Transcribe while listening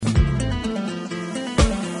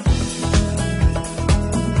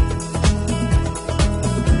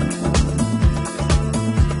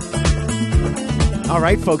All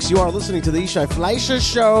right, folks, you are listening to the Yishai Fleisher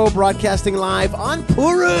Show, broadcasting live on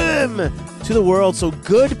PURIM to the world. So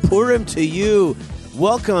good PURIM to you.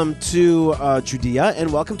 Welcome to Judea,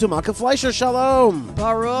 and welcome to Malka Fleisher. Shalom.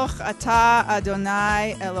 Baruch atah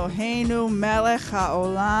Adonai Eloheinu melech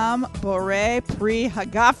haolam borei pri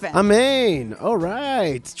hagafen. Amen. All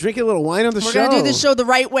right. Drinking a little wine on the show. We're going to do this show the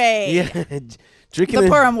right way. Yeah. Drinking the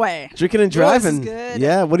PURIM way. Drinking and driving. This is good.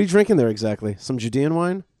 Yeah. What are you drinking there exactly? Some Judean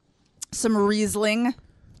wine? Some Riesling.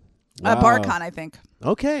 Wow. Barkon, I think.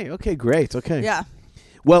 Okay. Great. Okay. Yeah.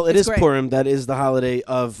 Well, it is great. PURIM. That is the holiday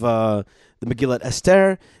of the Megillat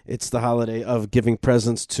Esther. It's the holiday of giving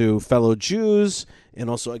presents to fellow Jews, and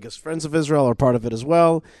also, I guess, friends of Israel are part of it as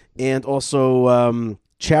well, and also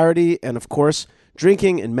charity, and of course,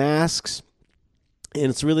 drinking and masks. And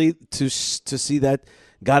it's really to see that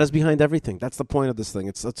God is behind everything. That's the point of this thing.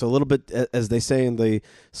 It's a little bit, as they say in the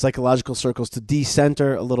psychological circles, to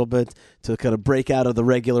decenter a little bit, to kind of break out of the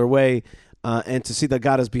regular way, and to see that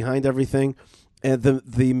God is behind everything. And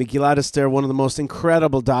the Megillat Esther, one of the most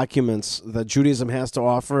incredible documents that Judaism has to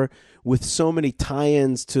offer, with so many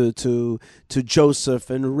tie-ins to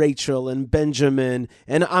Joseph and Rachel and Benjamin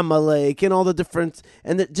and Amalek and all the different,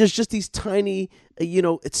 and there's just these tiny,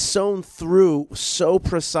 it's sewn through so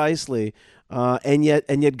precisely, and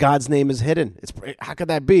yet God's name is hidden. How could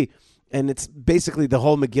that be? And it's basically the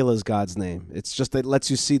whole Megillah is God's name. It's just that it lets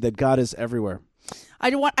you see that God is everywhere. I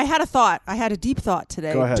had a thought. I had a deep thought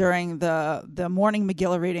today Go ahead. during the morning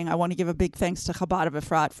Megillah reading. I want to give a big thanks to Chabad of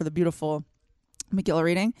Efrat for the beautiful Megillah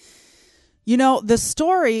reading. The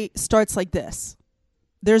story starts like this.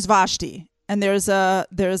 There's Vashti, and there's a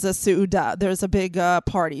seudah. There's a big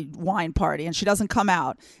wine party, and she doesn't come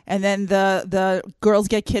out. And then the girls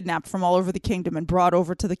get kidnapped from all over the kingdom and brought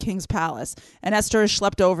over to the king's palace. And Esther is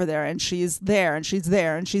schlepped over there, and she's there, and she's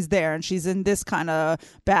there, and she's there, and she's in this kind of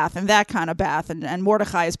bath and that kind of bath. And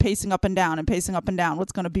Mordecai is pacing up and down and pacing up and down.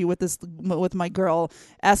 What's going to be with my girl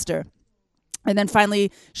Esther? And then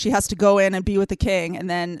finally she has to go in and be with the king. And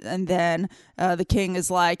then the king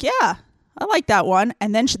is like, yeah, I like that one.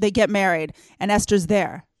 And then they get married, and Esther's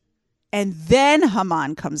there. And then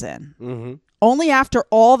Haman comes in. Mm-hmm. Only after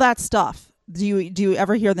all that stuff do you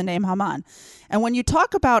ever hear the name Haman. And when you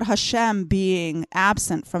talk about Hashem being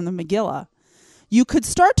absent from the Megillah, you could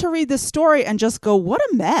start to read this story and just go, what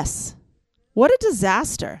a mess. What a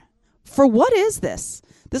disaster. For what is this?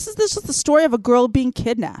 This is the story of a girl being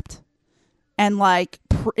kidnapped and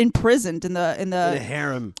imprisoned in a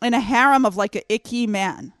harem. In a harem of like an icky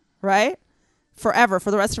man, right? Forever,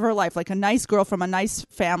 for the rest of her life, like a nice girl from a nice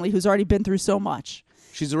family who's already been through so much.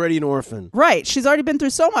 She's already an orphan. Right. She's already been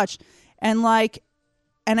through so much. And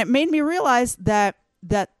it made me realize that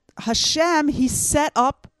Hashem, he set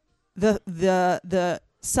up the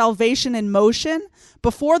salvation in motion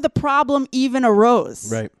before the problem even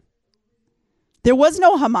arose. Right. There was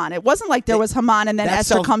no Haman. It wasn't like there was Haman and then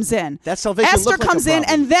Esther comes in. That salvation Esther comes in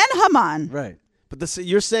and then Haman. Right. But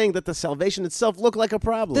you're saying that the salvation itself looked like a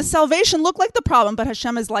problem. The salvation looked like the problem, but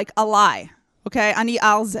Hashem is like a lie. Okay, ani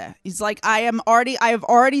alze. He's like, I have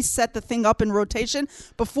already set the thing up in rotation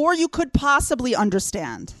before you could possibly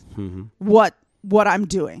understand what I'm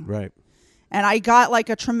doing. Right. And I got like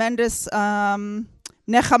a tremendous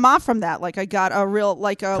nechama from that. Like I got a real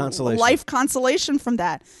life consolation from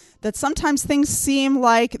that. That sometimes things seem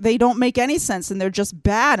like they don't make any sense and they're just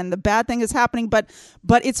bad and the bad thing is happening, but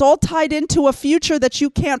it's all tied into a future that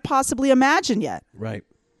you can't possibly imagine yet. Right.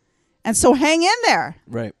 And so hang in there.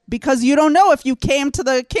 Right. Because you don't know if you came to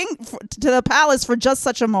the to the palace for just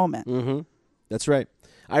such a moment. Mm-hmm. That's right.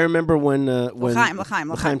 I remember when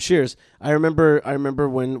L'chaim. Cheers. I remember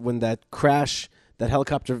when that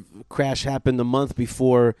helicopter crash happened a month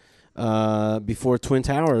before Twin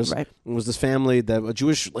Towers. Right. It was this family, a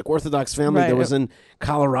Jewish Orthodox family that was Right. in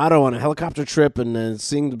Colorado on a helicopter trip, and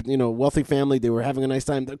seeing the wealthy family, they were having a nice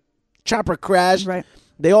time. The chopper crashed. Right.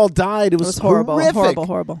 They all died. It was horrible. horrific.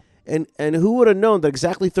 Horrible. And who would have known that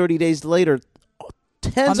exactly 30 days later,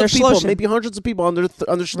 tens of people, maybe hundreds of people under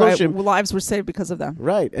Shloshim. Right. Lives were saved because of them.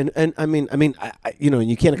 Right. And I mean,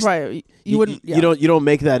 you can't. Right. You wouldn't. Yeah. You don't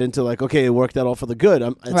make that into okay, it worked out all for the good.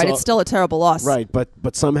 It's still a terrible loss. Right.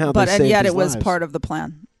 But somehow they saved and yet his it was lives. part of the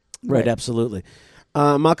plan. Right. Absolutely.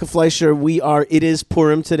 Malka Fleisher, it is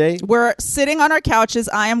PURIM today. We're sitting on our couches.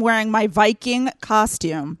 I am wearing my Viking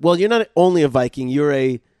costume. Well, you're not only a Viking. You're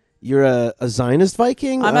a Zionist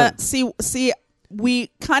Viking. See. We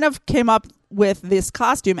kind of came up with this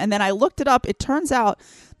costume, and then I looked it up. It turns out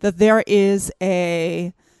that there is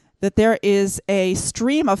a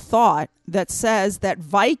stream of thought that says that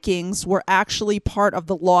Vikings were actually part of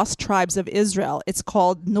the lost tribes of Israel. It's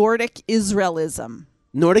called Nordic Israelism.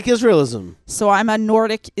 Nordic Israelism. So I'm a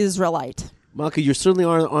Nordic Israelite. Malka, you certainly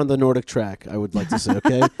are on the Nordic track, I would like to say,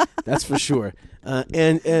 okay? That's for sure.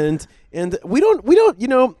 And we don't, you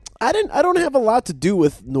know, I don't have a lot to do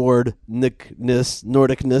with Nordicness,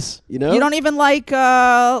 you know? You don't even like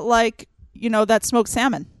you know, that smoked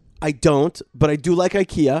salmon. I don't, but I do like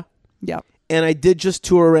IKEA. Yeah. And I did just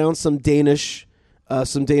tour around some Danish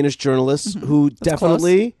journalists who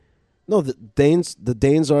definitely the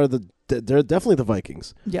Danes are they're definitely the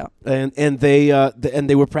Vikings. Yeah. And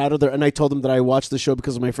they were proud of their, and I told them that I watched the show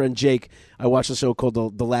because of my friend Jake. I watched a show called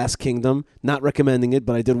The Last Kingdom. Not recommending it,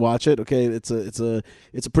 but I did watch it. Okay, it's a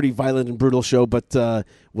pretty violent and brutal show, but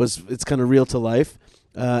it's kind of real to life.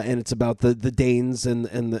 And it's about the Danes and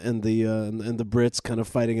the Brits kind of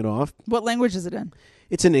fighting it off. What language is it in?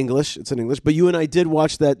 It's in English. But you and I did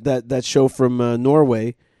watch that show from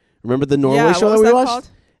Norway. Remember the Norway show that we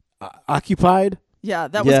watched? Occupied. Yeah,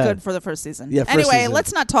 that was good for the first season. Yeah, anyway,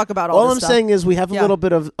 let's not talk about all this I'm stuff. saying is we have a little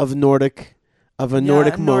bit of Nordic,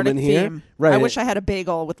 Nordic moment here. Theme. Right. I wish I had a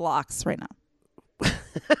bagel with locks right now.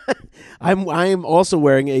 I am also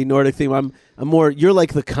wearing a Nordic theme. I'm more. You're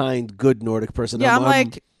like the kind, good Nordic person. Yeah, I'm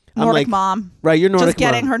like Nordic mom. Right, you're Nordic. Just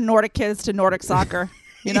getting mom. her Nordic kids to Nordic soccer.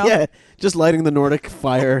 You know. Yeah, just lighting the Nordic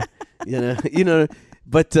fire. you know.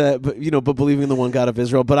 But believing in the one God of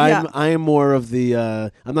Israel. But I am more of the.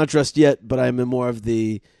 I'm not dressed yet, but I'm more of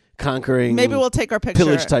the conquering. Maybe we'll take our picture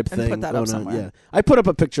pillage type and thing. put that up somewhere. Yeah, I put up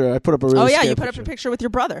a picture. I put up a really. Oh yeah, you put up a picture with your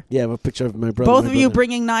brother. Yeah, a picture of my brother. Both of you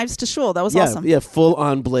bringing knives to shul. That was awesome. Yeah, full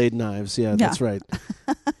on blade knives. Yeah, that's right.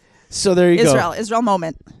 So there you go. Israel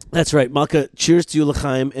moment. That's right, Malka. Cheers to you,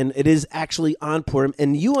 L'chaim, and it is actually on Purim.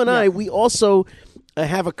 And you and I, we also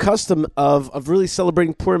have a custom of really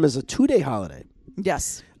celebrating Purim as a 2-day holiday.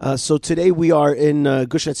 Yes. So today we are in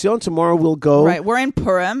Gush Etzion. Tomorrow we'll go. Right, we're in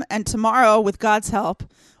Purim, and tomorrow, with God's help,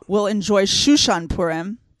 we'll enjoy Shushan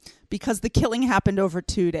Purim because the killing happened over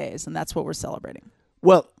 2 days, and that's what we're celebrating.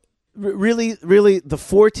 Well, really, the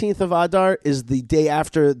 14th of Adar is the day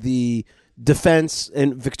after the defense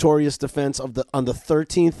and victorious defense on the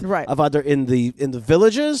 13th of Adar in the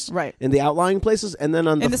villages, right, in the outlying places, and then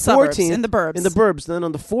on the 14th suburbs, in the burbs. Then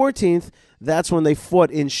on the 14th, that's when they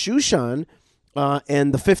fought in Shushan.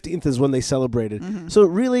 And the 15th is when they celebrated. Mm-hmm. So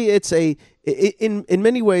really, it's in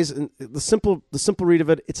many ways, the simple read of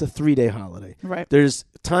it, it's a 3-day holiday. Right. There's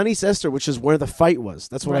Tanis Esther, which is where the fight was.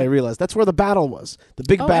 That's what I realized. That's where the battle was. The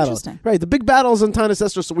big battle. Right. The big battle is in Tanis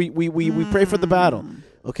Esther. So we pray for the battle.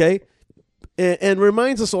 Okay. And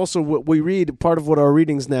reminds us also what we read. Part of what our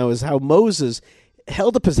readings now is how Moses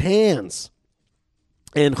held up his hands,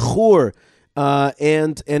 and Hur.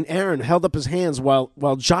 And Aaron held up his hands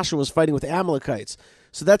while Joshua was fighting with the Amalekites.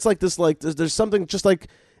 So that's like this. Like there's something just like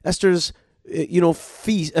Esther's,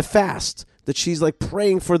 fast that she's like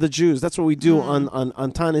praying for the Jews. That's what we do on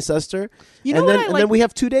Tanis Esther. And then we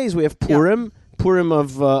have 2 days. We have Purim, Purim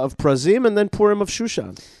of Prazim, and then Purim of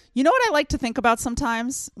Shushan. You know what I like to think about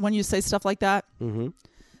sometimes when you say stuff like that?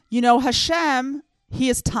 Mm-hmm. Hashem, he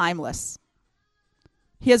is timeless.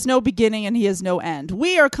 He has no beginning and he has no end.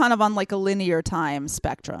 We are kind of on like a linear time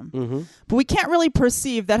spectrum. Mm-hmm. But we can't really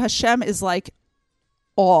perceive that Hashem is like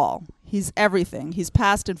all. He's everything. He's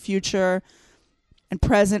past and future and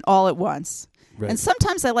present all at once. Right. And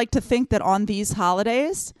sometimes I like to think that on these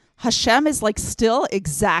holidays, Hashem is like still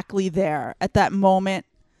exactly there at that moment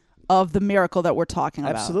of the miracle that we're talking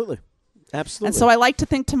about. Absolutely. And so I like to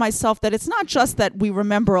think to myself that it's not just that we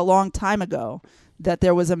remember a long time ago that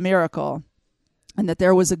there was a miracle, and that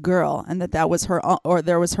there was a girl, and that was her, or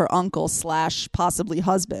there was her uncle / possibly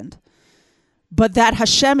husband, but that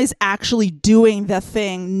Hashem is actually doing the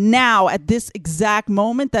thing now at this exact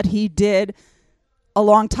moment that he did a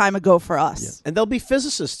long time ago for us. Yeah. And there'll be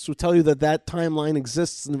physicists who tell you that timeline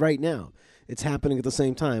exists right now. It's happening at the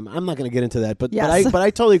same time. I'm not going to get into that, but I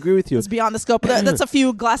totally agree with you. It's beyond the scope. That's a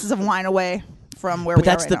few glasses of wine away from where we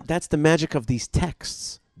are right now. That's the magic of these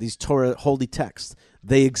texts, these Torah holy texts.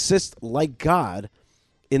 They exist like God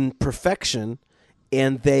in perfection,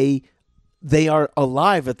 and they are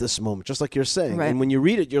alive at this moment, just like you're saying. Right. And when you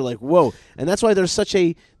read it, you're like, whoa. And that's why there's such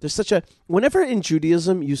a whenever in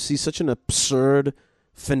Judaism you see such an absurd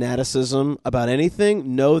fanaticism about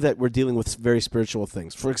anything, know that we're dealing with very spiritual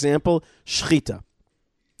things. For example, shechita,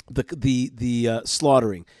 the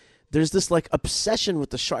slaughtering. There's this like obsession with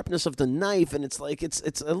the sharpness of the knife, and it's like it's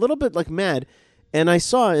a little bit like mad. And I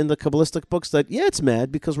saw in the Kabbalistic books that, it's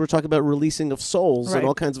mad because we're talking about releasing of souls, and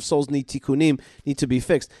all kinds of souls need tikkunim, need to be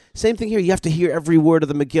fixed. Same thing here. You have to hear every word of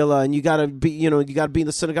the Megillah, and you got to be in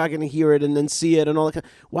the synagogue and hear it and then see it and all that.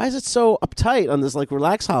 Why is it so uptight on this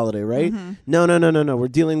relax holiday, right? Mm-hmm. No. We're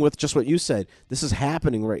dealing with just what you said. This is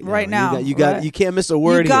happening right now. Right now. You you can't miss a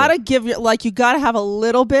word. You gotta you gotta have a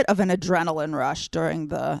little bit of an adrenaline rush during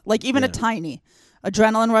the a tiny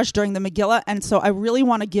adrenaline rush during the Megillah. And so I really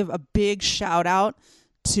want to give a big shout out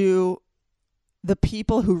to the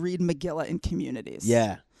people who read Megillah in communities.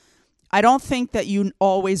 Yeah. I don't think that you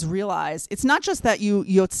always realize, it's not just that you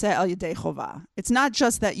yotzeh al yedei chovah. It's not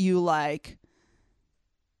just that you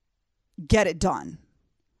get it done.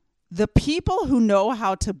 The people who know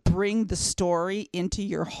how to bring the story into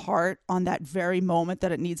your heart on that very moment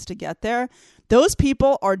that it needs to get there, those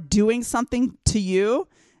people are doing something to you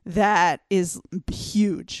that is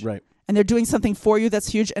huge, right? And they're doing something for you that's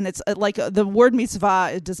huge. And it's the word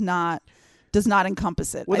mitzvah, it does not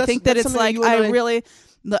encompass it. Well, I think that it's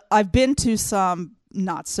I've been to some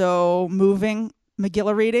not so moving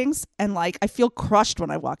Megillah readings, and I feel crushed when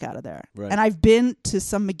I walk out of there. Right. And I've been to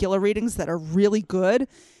some Megillah readings that are really good,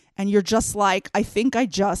 and you're just I think I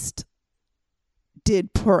just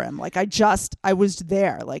did Purim. I was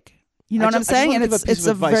there. You know what I'm saying? And it's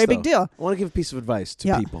a very big deal. I want to give a piece of advice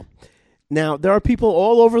to people. Now, there are people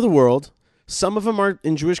all over the world. Some of them are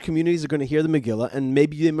in Jewish communities are going to hear the Megillah, and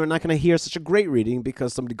maybe they're not going to hear such a great reading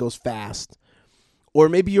because somebody goes fast. Or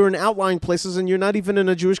maybe you're in outlying places and you're not even in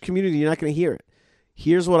a Jewish community. You're not going to hear it.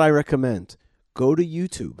 Here's what I recommend. Go to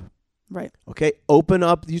YouTube. Right. Okay? Open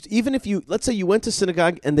up. Even if let's say you went to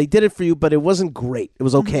synagogue and they did it for you, but it wasn't great. It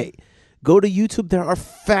was okay. Mm-hmm. Go to YouTube. There are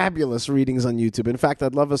fabulous readings on YouTube. In fact,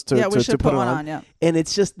 I'd love us to we should put one on. Yeah. And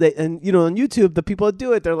it's just on YouTube, the people that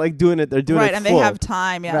do it, they're doing it. They're doing it right, and full. they have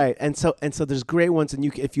time. Yeah. Right, and so there's great ones, and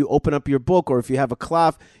if you open up your book or if you have a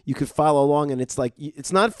cloth, you could follow along, and it's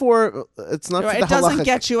not for the It doesn't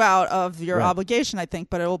get you out of your obligation, I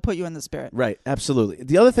think, but it will put you in the spirit. Right, absolutely.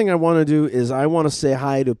 The other thing I want to do is I want to say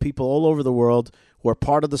hi to people all over the world who are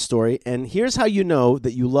part of the story, and here's how you know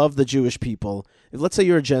that you love the Jewish people. Let's say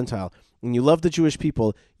you're a Gentile. When you love the Jewish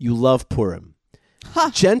people, you love Purim.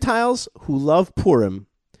 Gentiles who love Purim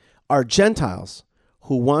are Gentiles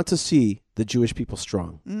who want to see the Jewish people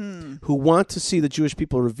strong, who want to see the Jewish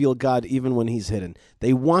people reveal God even when he's hidden.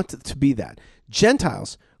 They want it to be that.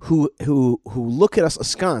 Gentiles who look at us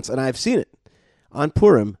askance, and I've seen it, on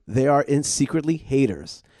Purim, they are secretly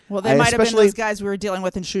haters. Well, they might have been those guys we were dealing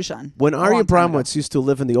with in Shushan. When Aryeh Abramowitz used to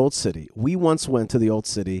live in the Old City, we once went to the Old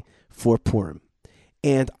City for Purim.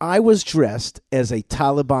 And I was dressed as a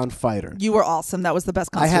Taliban fighter. You were awesome. That was the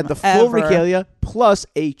best costume I had the full regalia plus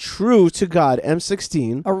a true to God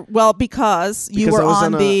M16. Because you were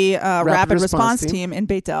on the rapid response team in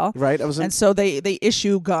Beit El. Right. And so they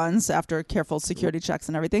issue guns after careful security checks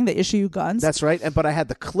and everything. They issue you guns. That's right. But I had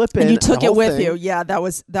the clip-in. And you took it with you. Yeah, that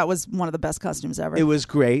was one of the best costumes ever. It was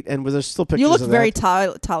great. And there's still pictures of that. You look very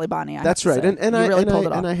Taliban-y. That's right. And I really pulled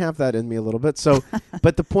it off. And I have that in me a little bit. So,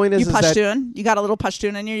 but the point is, you got a little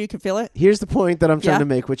Pashtun in you can feel it. Here's the point that I'm trying to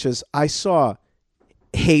make, which is I saw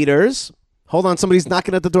haters. Hold on, somebody's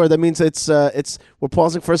knocking at the door. That means it's we're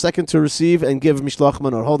pausing for a second to receive and give Mishloach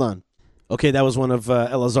Manot. Hold on. Okay, that was one of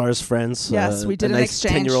Elazar's friends. Yes, we did a an nice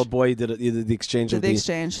exchange. 10-year-old boy did the exchange of the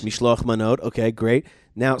exchange. Mishloach Manot. Okay, great.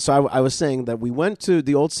 Now, so I was saying that we went to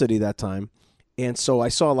the Old City that time, and so I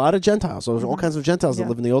saw a lot of Gentiles. So there was all kinds of Gentiles that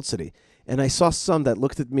live in the Old City, and I saw some that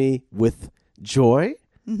looked at me with joy,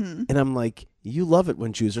 and I'm like, you love it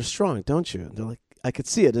when Jews are strong, don't you? And they're like, I could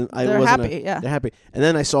see it. And they're happy, They're happy. And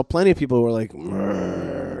then I saw plenty of people who were like,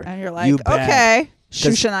 and you're like, okay,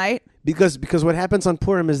 Shushanite. Because what happens on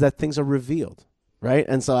Purim is that things are revealed, right?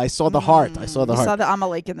 And so I saw the heart. I saw the heart. You saw the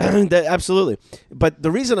Amalek in there. Absolutely. But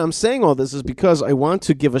the reason I'm saying all this is because I want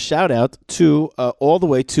to give a shout out to all the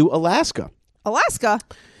way to Alaska. Alaska?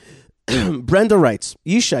 Brenda writes,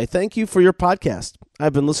 Yishai, thank you for your podcast.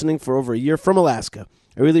 I've been listening for over a year from Alaska.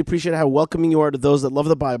 I really appreciate how welcoming you are to those that love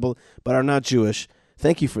the Bible but are not Jewish.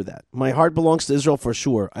 Thank you for that. My heart belongs to Israel for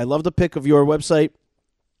sure. I love the pic of your website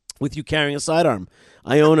with you carrying a sidearm.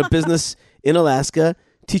 I own a business in Alaska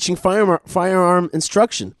teaching firearm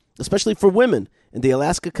instruction, especially for women, in the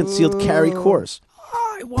Alaska Concealed Carry course.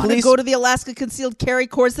 I want to go to the Alaska Concealed Carry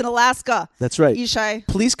course in Alaska. That's right. Yishai.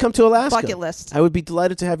 Please come to Alaska. Bucket list. I would be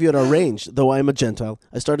delighted to have you at our range, though I am a Gentile.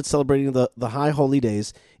 I started celebrating the high holy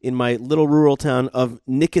days in my little rural town of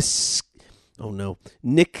Nikiski.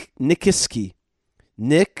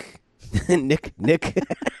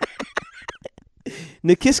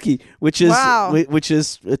 Nikiski, which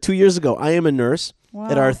is 2 years ago. I am a nurse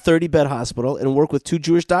at our 30-bed hospital and work with 2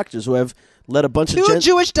 Jewish doctors who have let a bunch Two of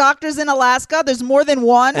Jewish doctors in Alaska. There's more than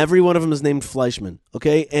one. Every one of them is named Fleischman,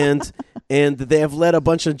 okay? And they have led a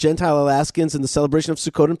bunch of Gentile Alaskans in the celebration of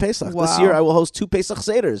Sukkot and Pesach. Wow. This year, I will host 2 Pesach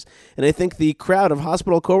Seders. And I think the crowd of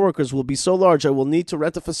hospital coworkers will be so large, I will need to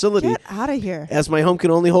rent a facility. Get out of here. As my home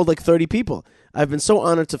can only hold like 30 people. I've been so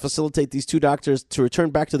honored to facilitate these 2 doctors to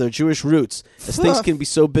return back to their Jewish roots, as things can be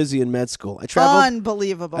so busy in med school.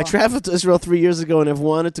 Unbelievable. I traveled to Israel 3 years ago and have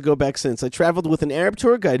wanted to go back since. I traveled with an Arab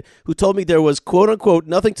tour guide who told me there was, quote unquote,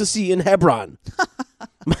 nothing to see in Hebron.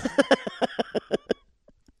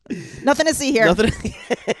 Nothing to see here.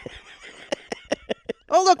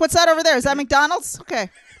 Oh, look, what's that over there? Is that McDonald's? Okay.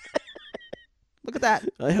 Look at that.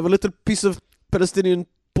 I have a little piece of Palestinian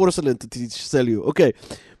porcelain to sell you. Okay.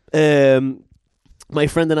 My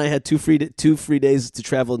friend and I had 2 free days to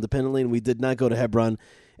travel independently, and we did not go to Hebron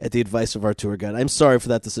at the advice of our tour guide. I'm sorry for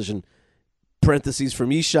that decision. Parentheses from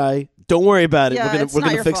Yishai. Don't worry about it. Yeah, We're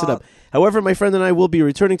gonna fix it up. However, my friend and I will be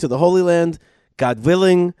returning to the Holy Land, God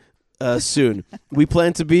willing, soon. We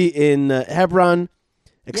plan to be in Hebron,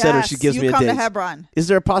 etc. Yes, She gives me a you come date. to Hebron. Is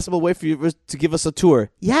there a possible way for you to give us a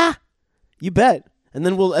tour? Yeah, you bet. And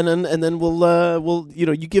then we'll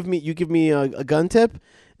you give me a gun tip,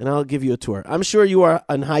 and I'll give you a tour. I'm sure you are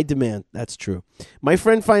on high demand. That's true. My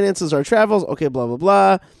friend finances our travels. Okay, blah blah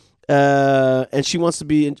blah. And she wants to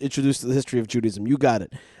be introduced to the history of Judaism. You got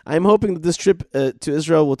it. I'm hoping that this trip to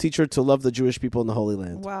Israel will teach her to love the Jewish people in the Holy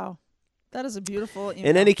Land. Wow. That is a beautiful email.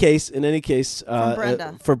 In any case,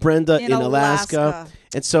 for Brenda in Alaska.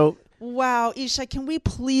 And so, wow, Yishai, can we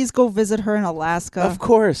please go visit her in Alaska? Of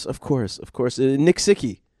course. Nick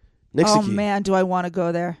Sicky. Oh man, do I want to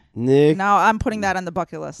go there? Nick. Now I'm putting that on the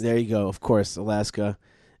bucket list. There you go. Of course, Alaska,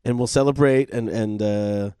 and we'll celebrate and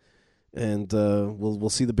we'll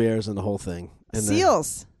see the bears and the whole thing. And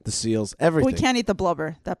seals. The seals, everything. But we can't eat the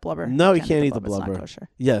blubber. That blubber. No, you can't eat the blubber. It's not kosher.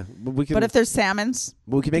 Yeah, but we can. But if there's salmons,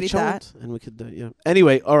 we can make eat that. cholent, and we could. Yeah.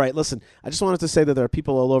 Anyway, all right. Listen, I just wanted to say that there are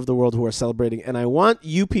people all over the world who are celebrating, and I want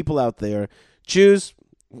you people out there, Jews.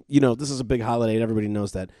 This is a big holiday, and everybody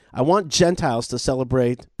knows that. I want Gentiles to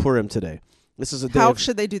celebrate Purim today. This is a day. How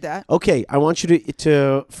should they do that? Okay, I want you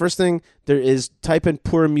to first thing there is type in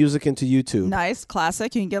Purim music into YouTube. Nice,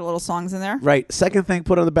 classic. You can get little songs in there. Right. Second thing,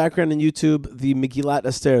 put on the background in YouTube the Megillat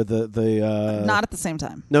Esther. The not at the same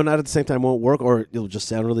time. No, not at the same time. Won't work, or it'll just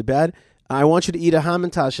sound really bad. I want you to eat a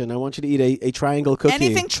hamantash, and I want you to eat a triangle cookie.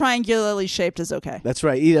 Anything triangularly shaped is okay. That's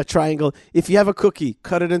right. Eat a triangle. If you have a cookie,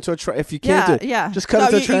 cut it into a triangle. If you can't just cut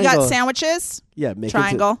it into a triangle. You got sandwiches? Yeah, make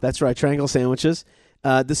triangle. That's right, triangle sandwiches.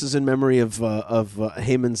 This is in memory of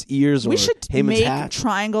Haman's ears or Haman's hat. We should make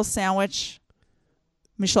triangle sandwich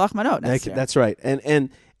mishloach manot next year. That's right. And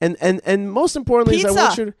most importantly, pizza, is I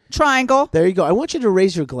want you to, triangle. There you go. I want you to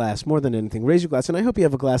raise your glass more than anything. Raise your glass, and I hope you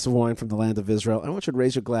have a glass of wine from the land of Israel. I want you to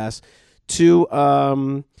raise your glass to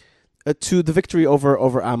the victory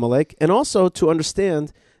over Amalek, and also to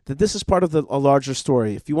understand that this is part of a larger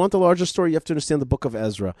story. If you want the larger story, you have to understand the book of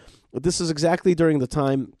Ezra. This is exactly during the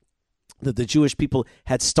time that the Jewish people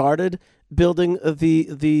had started building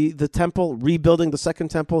the temple, rebuilding the second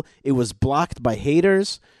temple. It was blocked by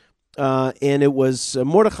haters, and it was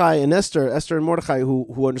Mordechai and Esther and Mordechai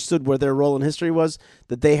who understood where their role in history was,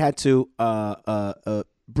 that they had to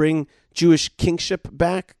bring Jewish kingship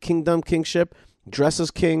back, kingship, dress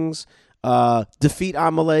as kings, defeat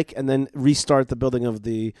Amalek, and then restart the building of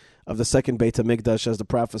the second Beit HaMikdash, as the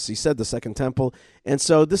prophecy said, the second temple. And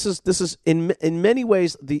so this is in many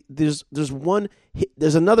ways there's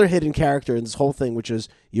another hidden character in this whole thing, which is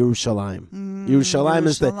Yerushalayim. Yerushalayim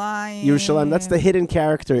is the Yerushalayim. That's the hidden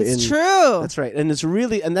character. It's true. That's right, and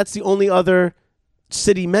that's the only other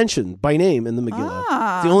city mentioned by name in the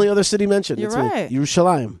Megillah. The only other city mentioned. You're right.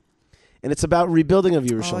 Yerushalayim, and it's about rebuilding of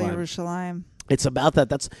Yerushalayim. Oh, Yerushalayim. It's about that.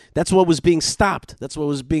 That's what was being stopped. That's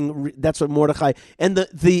what Mordechai and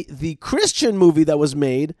the Christian movie that was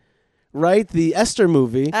made, right? The Esther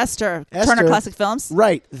movie. Esther. Turner Classic Films.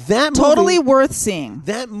 Right. That movie, totally worth seeing.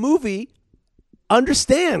 That movie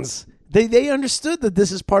understands. They understood that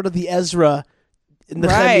this is part of the Ezra. In the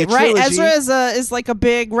right. trilogy. Ezra is like a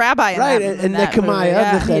big rabbi in right, that, and that Nehemiah,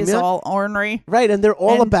 yeah, he's all ornery. Right, and they're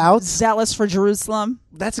all about zealous for Jerusalem.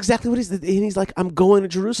 That's exactly what and he's like, I'm going to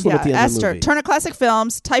Jerusalem at the end Esther, of the movie. Turner Classic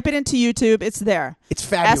Films. Type it into YouTube. It's there. It's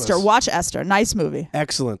fabulous. Esther, watch Esther. Nice movie.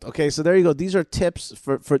 Excellent. Okay, so there you go. These are tips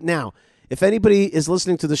for now. If anybody is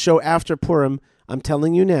listening to the show after Purim, I'm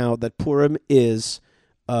telling you now that Purim is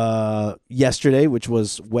yesterday, which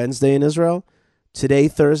was Wednesday in Israel, today,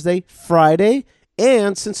 Thursday, Friday.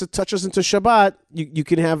 And since it touches into Shabbat, you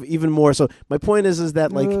can have even more. So my point is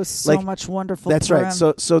that so much wonderful. That's Purim.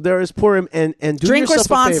 right. So there is Purim and do drink yourself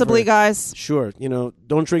responsibly, a favor. guys. Sure,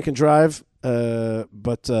 don't drink and drive.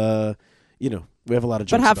 but we have a lot of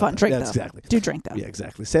But jokes have about fun. that. Drink, Yeah, though. exactly. Do drink, though. Yeah,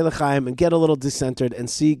 exactly. Say l'chaim and get a little decentered and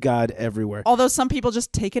see God everywhere. Although some people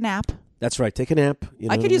just take a nap. That's right. Take a nap.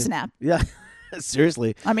 I could use a nap. Yeah,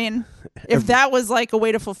 seriously. I mean, if that was like a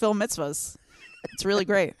way to fulfill mitzvahs, it's really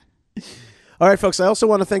great. All right, folks. I also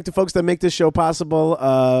want to thank the folks that make this show possible.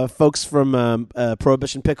 Folks from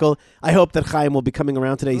Prohibition Pickle. I hope that Chaim will be coming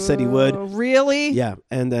around today. He said he would. Really? Yeah,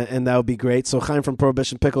 and that would be great. So Chaim from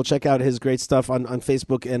Prohibition Pickle, check out his great stuff on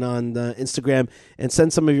Facebook and on Instagram, and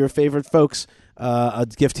send some of your favorite folks a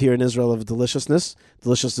gift here in Israel of deliciousness.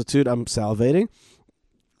 I'm salivating.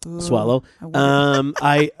 Ooh, Swallow.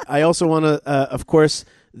 I also want to, of course.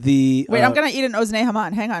 Wait, I'm going to eat an Oznei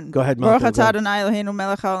Haman. Hang on. Go ahead, Malcolm.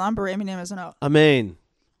 Amen.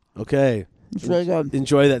 Okay. It's really good.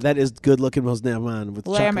 Enjoy that. That is good looking Oznei Haman with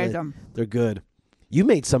chocolate. Made them. They're good. You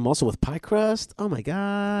made some also with pie crust. Oh my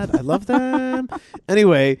God. I love them.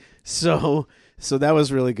 Anyway, so that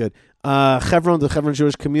was really good. Chevron, the Chevron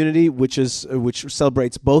Jewish community, which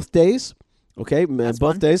celebrates both days. Okay, both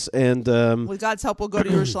fun. days. And with God's help, we'll go to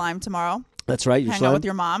Yerushalayim tomorrow. That's right. Hang out with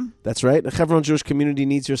your mom. That's right. The Hebron Jewish community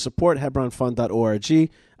needs your support. HebronFund.org.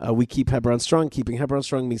 We keep Hebron strong. Keeping Hebron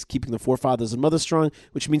strong means keeping the forefathers and mothers strong,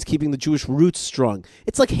 which means keeping the Jewish roots strong.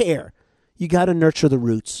 It's like hair. You got to nurture the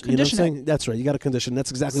roots. You know what I'm saying? That's right. You got to condition. That's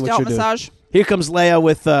exactly what you're massage. doing. Here comes Leah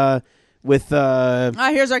with here's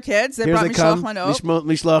our kids. They brought Mishlach Manot.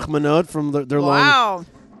 Mishlach Manot from their long. Wow.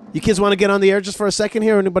 You kids want to get on the air just for a second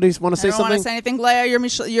here? Anybody want to say something? I don't want to say anything. Leah, your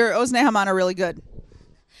Oznei Haman are really good.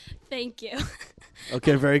 Thank you.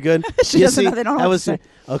 Okay, very good. She doesn't know. They don't know what to say.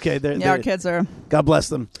 Okay, our kids are. God bless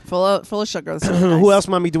them. Full of sugar. Nice. Who else,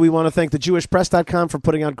 Mommy, do we want to thank? TheJewishPress.com for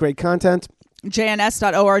putting out great content.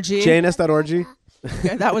 JNS.org. JNS.org.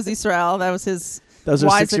 Okay, that was Israel. That was his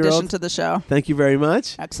wise addition to the show. Thank you very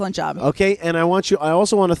much. Excellent job. Okay, and I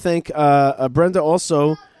also want to thank Brenda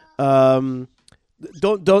also. Don't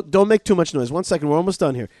make too much noise. 1 second, we're almost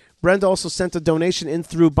done here. Brenda also sent a donation in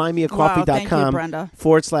through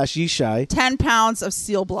buymeacoffee.com/Yishai. 10 pounds of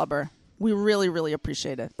seal blubber. We really, really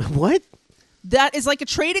appreciate it. What? That is like a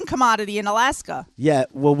trading commodity in Alaska. Yeah,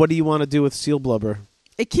 well, what do you want to do with seal blubber?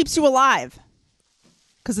 It keeps you alive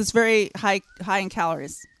because it's very high in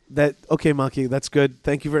calories. Okay, Maki, that's good.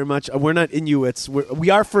 Thank you very much. We're not Inuits.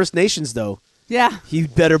 We are First Nations, though. Yeah. You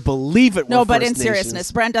better believe it. No, but in seriousness,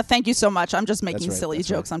 Brenda, thank you so much. I'm just making silly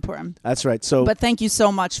jokes on Purim. That's right. But thank you so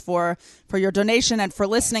much for your donation and for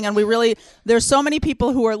listening. And there's so many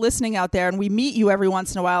people who are listening out there, and we meet you every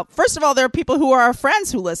once in a while. First of all, there are people who are our friends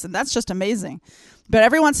who listen. That's just amazing. But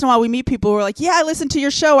every once in a while, we meet people who are like, yeah, I listened to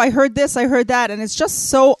your show. I heard this, I heard that. And it's just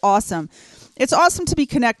so awesome. It's awesome to be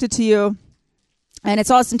connected to you. And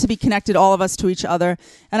it's awesome to be connected, all of us, to each other.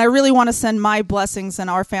 And I really want to send my blessings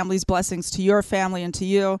and our family's blessings to your family and to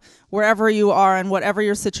you, wherever you are and whatever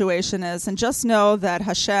your situation is. And just know that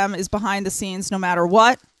Hashem is behind the scenes no matter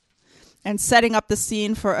what, and setting up the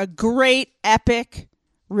scene for a great, epic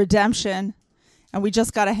redemption. And we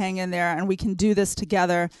just got to hang in there, and we can do this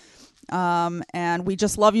together. And we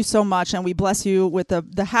just love you so much, and we bless you with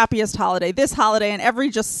the happiest holiday, this holiday, and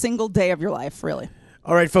every just single day of your life, really.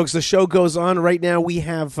 All right, folks, the show goes on. Right now we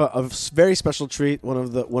have a very special treat, one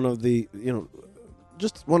of the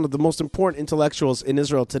just one of the most important intellectuals in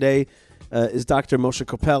Israel today is Dr. Moshe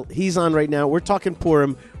Koppel. He's on right now. We're talking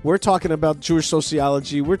Purim. We're talking about Jewish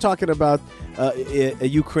sociology. We're talking about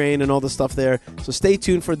Ukraine and all the stuff there. So stay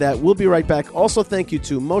tuned for that. We'll be right back. Also, thank you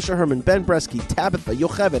to Moshe Herman, Ben Bresky, Tabitha,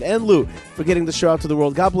 Yocheved, and Lou for getting the show out to the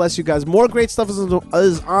world. God bless you guys. More great stuff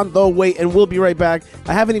is on the way, and we'll be right back.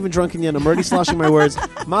 I haven't even drunken yet. I'm already sloshing my words.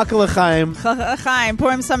 Maka l'chaim. Chaim,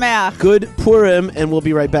 Purim Sameach. Good Purim, and we'll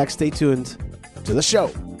be right back. Stay tuned to the show.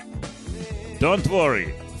 Don't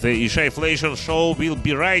worry. The Yishai Fleisher show will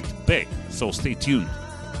be right back, so stay tuned.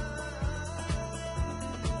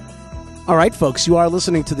 All right, folks, you are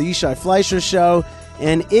listening to the Yishai Fleisher show,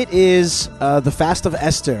 and it is the Fast of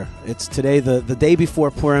Esther. It's today, the day before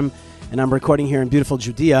Purim, and I'm recording here in beautiful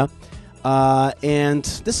Judea. And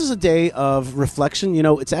this is a day of reflection. You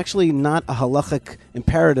know, it's actually not a halachic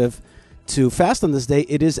imperative to fast on this day.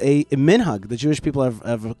 It is a minhag. The Jewish people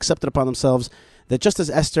have accepted upon themselves that just as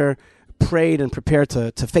Esther prayed and prepared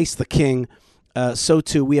to face the king, so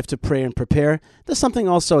too we have to pray and prepare. There's something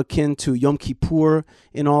also akin to Yom Kippur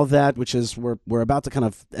in all that, which is we're about to kind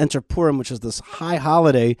of enter Purim, which is this high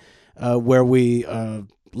holiday where we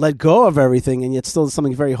let go of everything, and yet still there's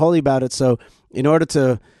something very holy about it. So in order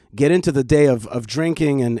to get into the day of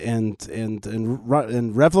drinking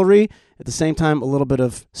and revelry, at the same time a little bit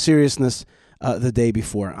of seriousness the day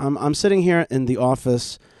before. I'm sitting here in the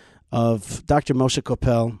office of Dr. Moshe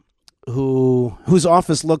Koppel, whose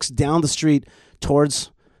office looks down the street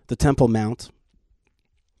towards the Temple Mount.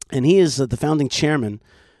 And he is the founding chairman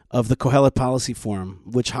of the Kohelet Policy Forum,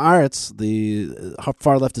 which Haaretz, the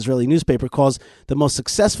far-left Israeli newspaper, calls the most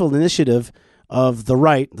successful initiative of the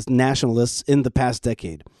right, the nationalists, in the past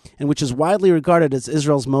decade, and which is widely regarded as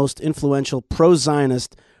Israel's most influential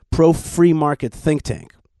pro-Zionist, pro-free market think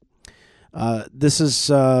tank. This is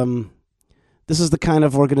the kind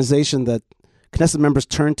of organization that Knesset members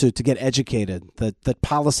turn to get educated, that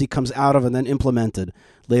policy comes out of and then implemented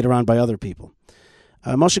later on by other people.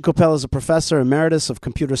 Moshe Koppel is a professor emeritus of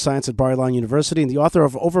computer science at Bar-Ilan University and the author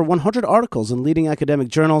of over 100 articles in leading academic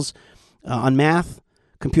journals on math,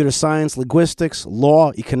 computer science, linguistics,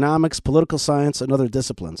 law, economics, political science, and other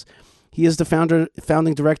disciplines. He is the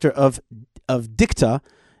founding director of Dicta,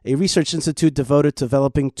 a research institute devoted to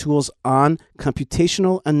developing tools on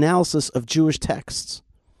computational analysis of Jewish texts.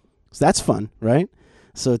 So that's fun, right?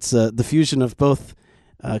 So it's the fusion of both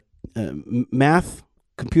math,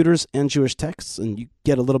 computers, and Jewish texts, and you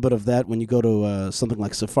get a little bit of that when you go to something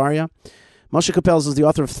like Sefaria. Moshe Koppel is the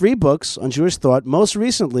author of 3 books on Jewish thought, most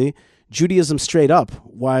recently, Judaism Straight Up,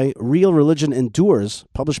 Why Real Religion Endures,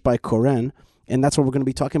 published by Koren, and that's what we're going to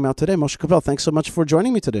be talking about today. Moshe Koppel, thanks so much for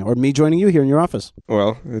joining me today, or me joining you here in your office.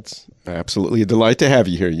 Well, it's absolutely a delight to have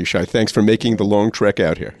you here, Yishai. Thanks for making the long trek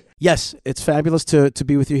out here. Yes, it's fabulous to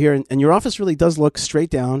be with you here, and your office really does look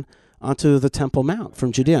straight down onto the Temple Mount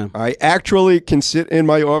from Judea. I actually can sit in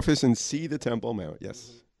my office and see the Temple Mount,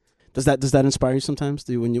 yes. Does that inspire you sometimes?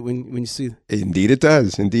 When you see? Indeed it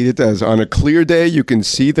does. Indeed it does. On a clear day, you can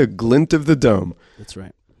see the glint of the dome. That's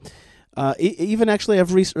right. Even actually,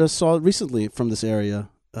 I've saw recently from this area.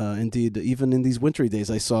 Indeed, even in these wintry days,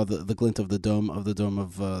 I saw the glint of the dome of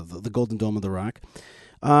the Golden Dome of the Rock.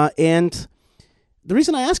 And the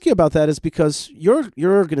reason I ask you about that is because your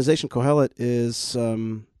organization, Kohelet, is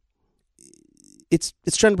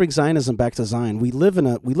it's trying to bring Zionism back to Zion. We live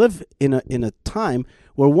in a time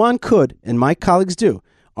where one could, and my colleagues do,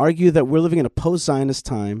 argue that we're living in a post-Zionist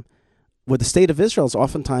time where the state of Israel is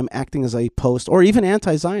oftentimes acting as a post or even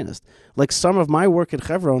anti-Zionist. Like some of my work at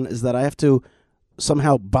Hebron is that I have to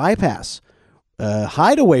somehow bypass,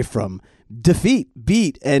 hide away from, defeat,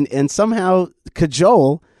 beat, and somehow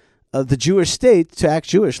cajole the Jewish state to act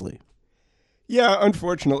Jewishly. Yeah,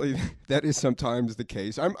 unfortunately, that is sometimes the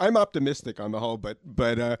case. I'm optimistic on the whole, but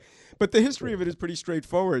the history of it is pretty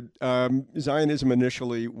straightforward. Zionism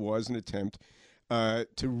initially was an attempt to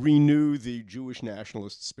renew the Jewish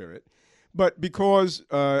nationalist spirit, but because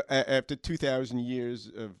after 2,000 years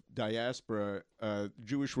of diaspora,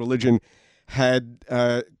 Jewish religion had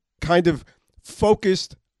kind of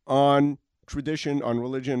focused on tradition, on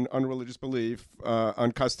religion, on religious belief,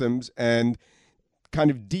 on customs, and kind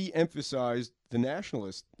of de-emphasized the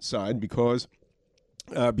nationalist side because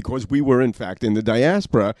we were in fact in the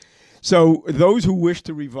diaspora. So those who wish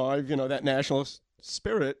to revive, that nationalist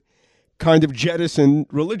spirit, kind of jettison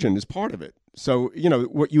religion as part of it. So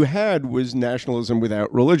what you had was nationalism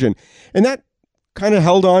without religion, and that kind of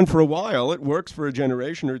held on for a while. It works for a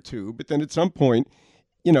generation or two, but then at some point,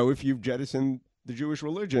 if you've jettisoned the Jewish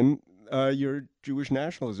religion, your Jewish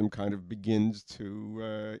nationalism kind of begins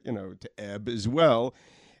to ebb as well.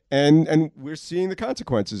 And we're seeing the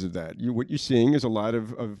consequences of that. What you're seeing is a lot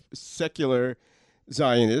of secular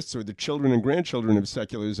Zionists, or the children and grandchildren of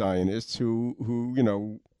secular Zionists,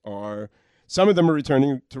 who are, some of them are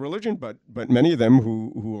returning to religion, but many of them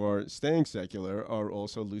who are staying secular are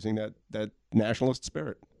also losing that nationalist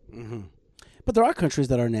spirit. Mm-hmm. But there are countries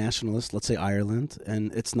that are nationalist, let's say Ireland,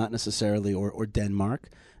 and it's not necessarily, or Denmark,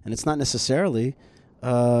 and it's not necessarily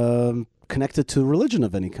connected to religion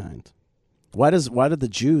of any kind. Why do the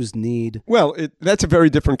Jews need? Well, that's a very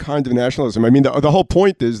different kind of nationalism. I mean, the whole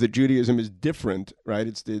point is that Judaism is different, right?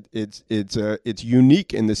 It's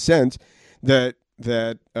unique in the sense that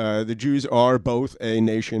the Jews are both a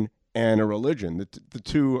nation and a religion. The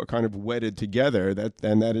two are kind of wedded together.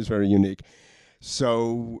 And that is very unique.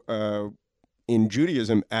 So in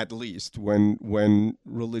Judaism, at least, when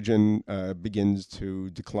religion begins to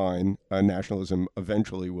decline, nationalism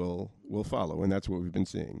eventually will follow, and that's what we've been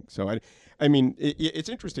seeing. So I mean, it's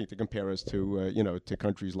interesting to compare us to to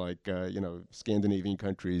countries like Scandinavian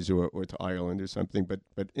countries or to Ireland or something, but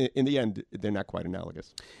in the end, they're not quite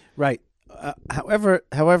analogous. Right. However,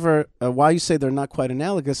 while you say they're not quite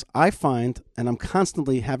analogous, I find, and I'm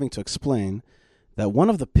constantly having to explain, that one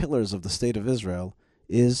of the pillars of the state of Israel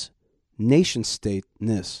is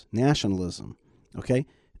nation-stateness, nationalism. Okay?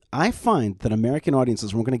 I find that American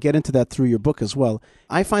audiences, and we're going to get into that through your book as well,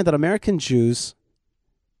 I find that American Jews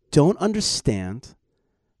don't understand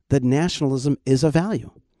that nationalism is a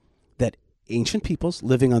value. That ancient peoples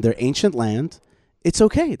living on their ancient land, it's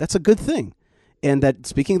okay. That's a good thing. And that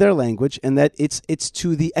speaking their language, and that it's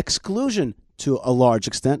to the exclusion, to a large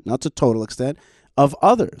extent, not to total extent, of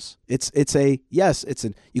others. It's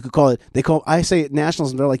you could call it, I say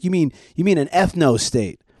nationalism, they're like, you mean an ethno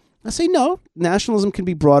state. I say no, nationalism can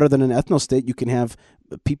be broader than an ethno state. You can have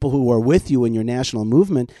people who are with you in your national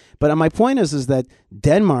movement. But my point is that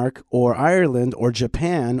Denmark or Ireland or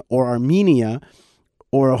Japan or Armenia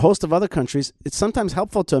or a host of other countries, it's sometimes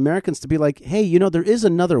helpful to Americans to be like, hey, there is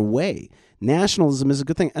another way. Nationalism is a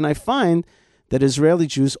good thing. And I find that Israeli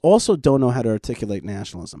Jews also don't know how to articulate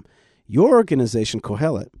nationalism. Your organization,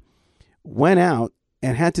 Kohelet, went out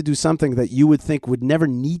and had to do something that you would think would never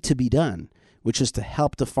need to be done, which is to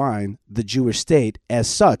help define the Jewish state as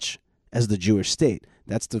such as the Jewish state.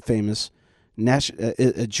 That's the famous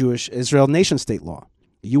Jewish Israel nation-state law.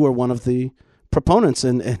 You were one of the proponents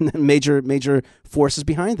and major forces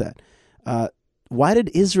behind that. Why did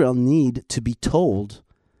Israel need to be told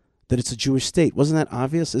that it's a Jewish state? Wasn't that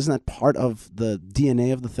obvious? Isn't that part of the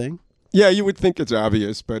DNA of the thing? Yeah, you would think it's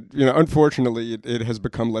obvious, but unfortunately, it has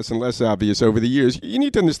become less and less obvious over the years. You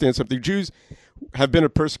need to understand something. Jews have been a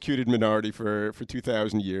persecuted minority for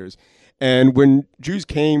 2,000 years, and when Jews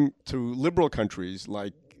came to liberal countries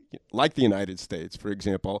like the United States, for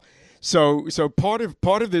example, so part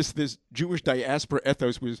of this Jewish diaspora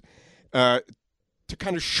ethos was to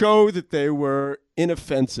kind of show that they were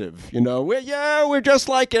inoffensive. We're just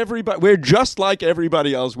like everybody. We're just like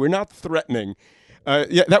everybody else. We're not threatening.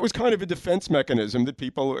 That was kind of a defense mechanism that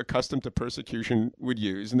people accustomed to persecution would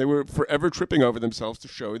use, and they were forever tripping over themselves to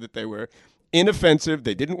show that they were inoffensive.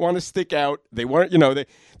 They didn't want to stick out. They weren't,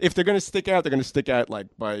 if they're going to stick out, they're going to stick out like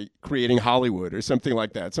by creating Hollywood or something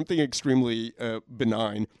like that, something extremely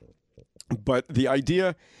benign. But the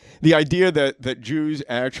idea that Jews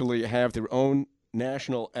actually have their own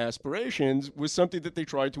national aspirations was something that they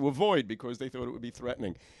tried to avoid because they thought it would be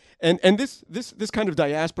threatening. And this kind of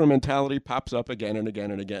diaspora mentality pops up again and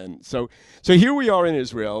again and again. So here we are in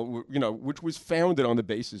Israel, which was founded on the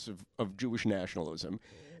basis of Jewish nationalism,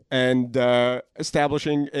 and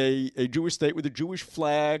establishing a Jewish state with a Jewish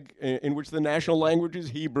flag in which the national language is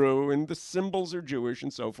Hebrew and the symbols are Jewish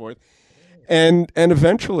and so forth. And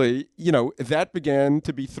eventually, that began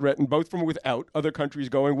to be threatened both from without, other countries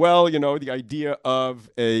going, well, the idea of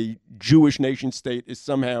a Jewish nation state is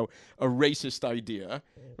somehow a racist idea,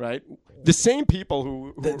 right? The same people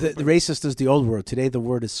who the racist is the old word. Today, the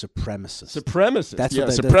word is supremacist. Supremacist. That's yeah,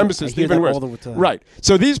 what supremacist. I hear even that worse. all the time. Right.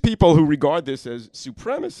 So these people who regard this as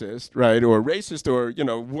supremacist, right, or racist, or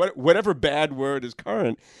whatever bad word is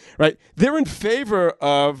current, right? They're in favor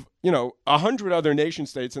of 100 other nation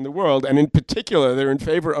states in the world, and in particular, they're in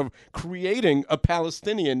favor of creating a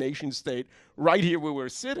Palestinian nation state right here where we're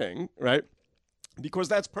sitting, right? Because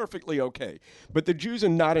that's perfectly okay. But the Jews are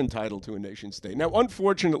not entitled to a nation state. Now,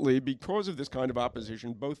 unfortunately, because of this kind of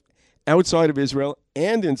opposition, both outside of Israel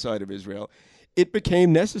and inside of Israel, it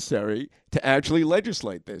became necessary to actually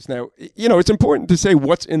legislate this. Now, it's important to say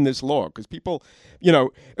what's in this law, because people,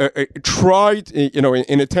 tried,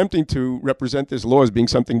 in attempting to represent this law as being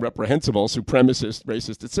something reprehensible, supremacist,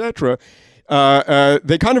 racist, etc.,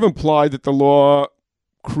 they kind of implied that the law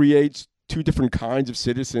creates two different kinds of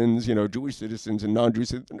citizens, Jewish citizens and non-Jewish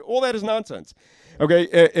citizens. All that is nonsense. Okay,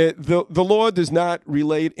 the law does not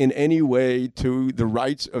relate in any way to the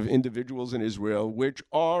rights of individuals in Israel, which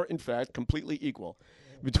are, in fact, completely equal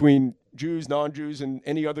between Jews, non-Jews, and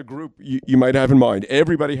any other group you might have in mind.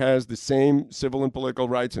 Everybody has the same civil and political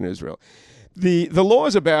rights in Israel. The law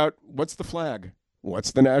is about what's the flag,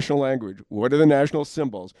 what's the national language, what are the national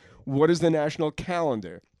symbols, what is the national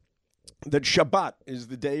calendar, that Shabbat is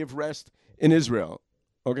the day of rest in Israel.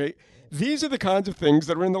 Okay, these are the kinds of things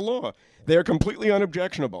that are in the law. They are completely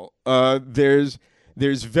unobjectionable. There's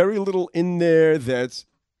very little in there that's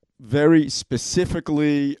very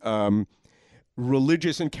specifically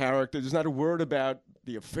religious in character. There's not a word about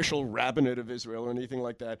the official rabbinate of Israel or anything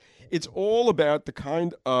like that. It's all about the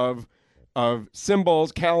kind of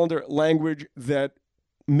symbols, calendar, language that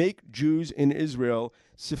make Jews in Israel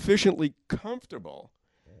sufficiently comfortable,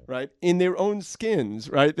 right, in their own skins,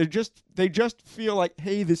 right? They just feel like,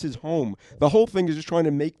 hey, this is home. The whole thing is just trying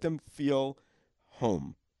to make them feel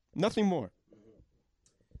home. Nothing more.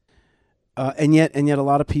 And yet a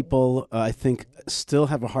lot of people, I think, still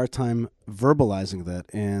have a hard time verbalizing that,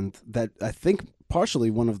 and that I think partially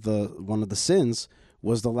one of the sins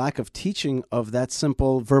was the lack of teaching of that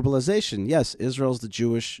simple verbalization. Yes, Israel's the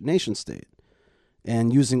Jewish nation state,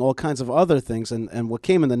 and using all kinds of other things. And what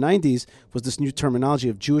came in the 90s was this new terminology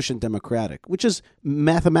of Jewish and democratic, which is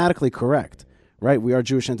mathematically correct, right? We are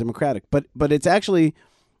Jewish and democratic, but it's actually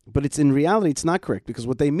But it's in reality, it's not correct, because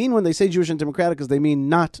what they mean when they say Jewish and democratic is they mean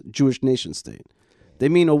not Jewish nation state. They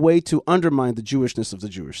mean a way to undermine the Jewishness of the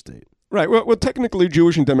Jewish state. Right. Well, technically,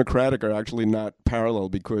 Jewish and democratic are actually not parallel,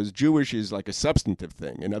 because Jewish is like a substantive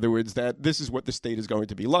thing. In other words, that this is what the state is going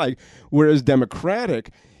to be like, whereas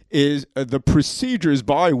democratic is the procedures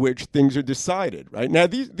by which things are decided. Right. Now,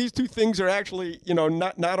 these two things are actually,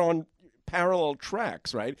 not on parallel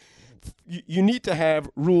tracks. Right. You need to have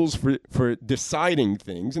rules for deciding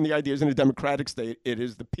things, and the idea is in a democratic state, it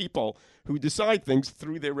is the people who decide things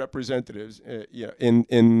through their representatives, in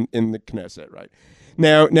the Knesset, right?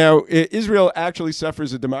 Now, Israel actually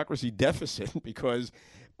suffers a democracy deficit because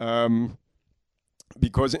in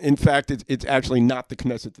fact it's actually not the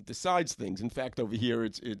Knesset that decides things. In fact, over here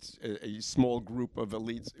it's a small group of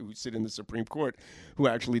elites who sit in the Supreme Court who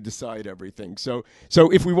actually decide everything. So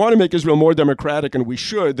if we want to make Israel more democratic, and we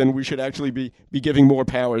should, then we should actually be giving more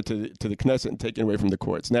power to the Knesset and taking away from the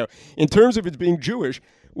courts. Now, in terms of it being Jewish,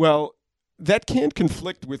 well, that can't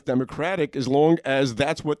conflict with democratic as long as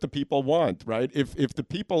that's what the people want, right? If the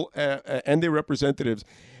people and their representatives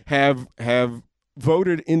have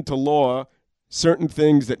voted into law certain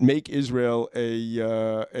things that make Israel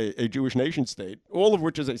a Jewish nation state, all of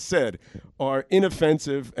which, as I said, are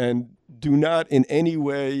inoffensive and do not in any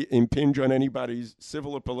way impinge on anybody's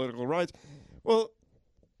civil or political rights, well,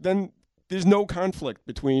 then there's no conflict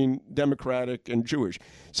between democratic and Jewish.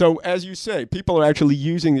 So, as you say, people are actually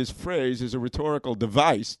using this phrase as a rhetorical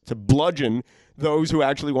device to bludgeon those who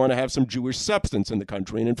actually want to have some Jewish substance in the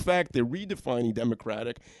country. And in fact, they're redefining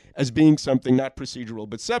democratic as being something not procedural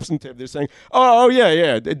but substantive. They're saying,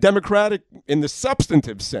 yeah, democratic in the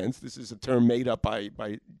substantive sense, this is a term made up by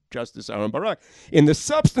Justice Aaron Barak, in the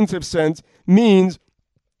substantive sense means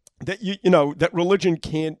that, that religion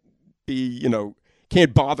can't be,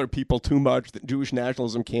 can't bother people too much, that Jewish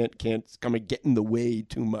nationalism can't come and get in the way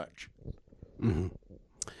too much. Mm-hmm.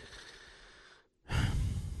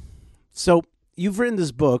 So you've written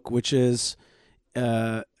this book, which is,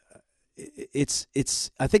 I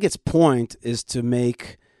think its point is to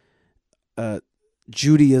make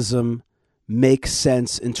Judaism make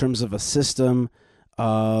sense in terms of a system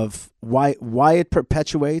of why it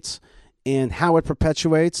perpetuates and how it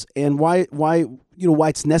perpetuates and why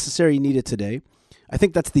it's necessary and needed today. I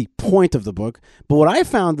think that's the point of the book. But what I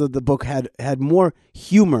found that the book had more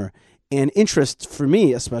humor and interest for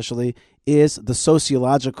me, especially, is the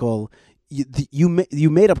sociological. You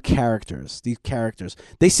made up characters. These characters,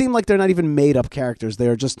 they seem like they're not even made up characters. They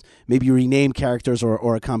are just maybe renamed characters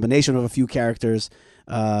or a combination of a few characters.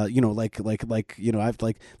 I've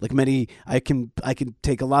many. I can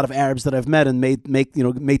take a lot of Arabs that I've met and make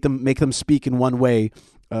them speak in one way,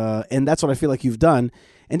 and that's what I feel like you've done.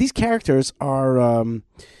 And these characters are, how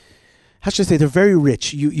should I say, they're very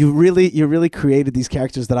rich. You really created these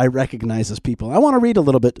characters that I recognize as people. I want to read a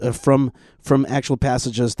little bit from actual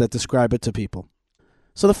passages that describe it to people.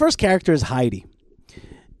 So the first character is Heidi.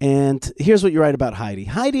 And here's what you write about Heidi.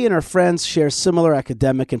 Heidi and her friends share similar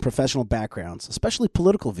academic and professional backgrounds, especially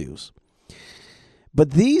political views.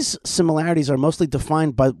 But these similarities are mostly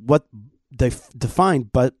defined by what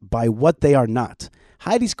they are not.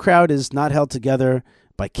 Heidi's crowd is not held together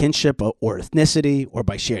by kinship or ethnicity, or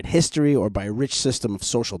by shared history, or by a rich system of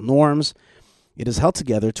social norms. It is held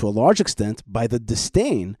together to a large extent by the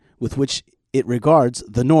disdain with which it regards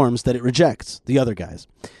the norms that it rejects, the other guys.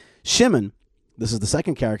 Shimon, this is the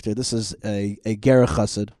second character, this is a Ger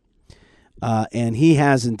Chassid, and he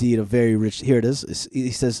has indeed a very rich, here it is,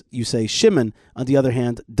 he says, you say, Shimon, on the other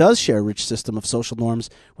hand, does share a rich system of social norms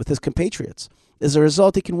with his compatriots. As a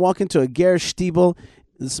result, he can walk into a Ger Shtibel,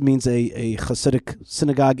 this means a Hasidic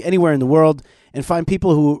synagogue, anywhere in the world, and find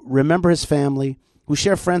people who remember his family, who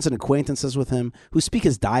share friends and acquaintances with him, who speak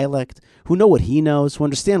his dialect, who know what he knows, who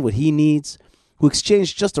understand what he needs, who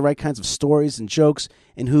exchange just the right kinds of stories and jokes,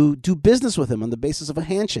 and who do business with him on the basis of a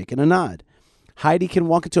handshake and a nod. Heidi can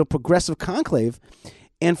walk into a progressive conclave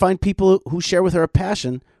and find people who share with her a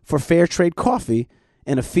passion for fair trade coffee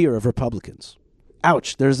and a fear of Republicans.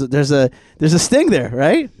 Ouch! There's a sting there,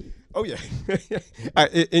 right? Oh yeah.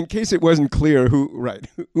 In case it wasn't clear who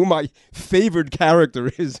my favored character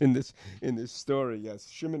is in this story, yes,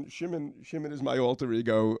 Shimon is my alter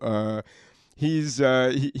ego.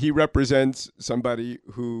 He represents somebody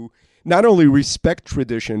who not only respects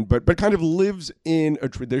tradition but kind of lives in a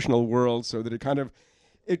traditional world, so that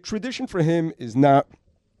tradition for him is not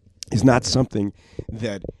something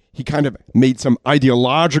that he kind of made some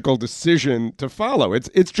ideological decision to follow.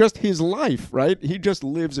 It's just his life, right? He just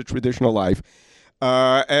lives a traditional life,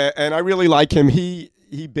 and I really like him. He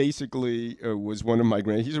he basically was one of my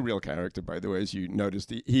he's a real character, by the way, as you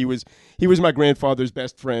noticed. He was my grandfather's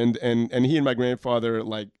best friend, and he and my grandfather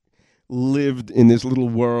like lived in this little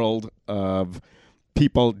world of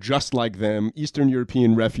people just like them, Eastern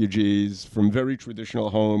European refugees from very traditional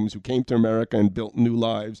homes who came to America and built new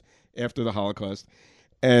lives after the Holocaust.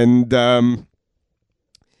 And I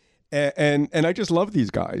just love these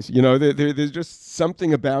guys. You know, there's just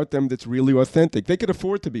something about them that's really authentic. They could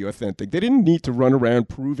afford to be authentic. They didn't need to run around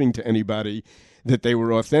proving to anybody that they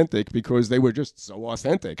were authentic because they were just so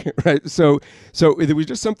authentic, right? So there was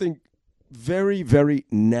just something very, very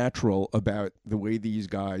natural about the way these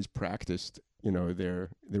guys practiced, you know, their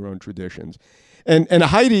own traditions. And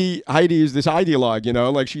Heidi is this ideologue, you know,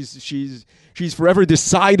 like she's forever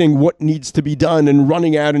deciding what needs to be done and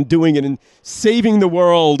running out and doing it and saving the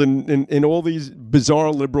world and in all these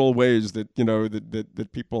bizarre liberal ways that, you know,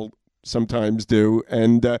 that people sometimes do.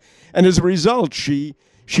 And as a result, she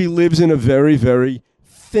lives in a very, very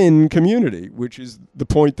thin community, which is the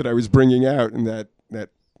point that I was bringing out in that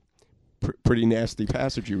pretty nasty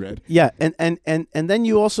passage you read. Yeah, and then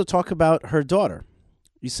you also talk about her daughter.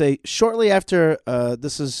 You say shortly after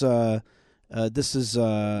this is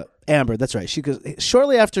Amber. That's right. She goes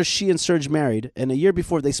shortly after she and Serge married, and a year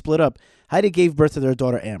before they split up. Heidi gave birth to their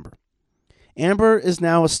daughter Amber. Amber is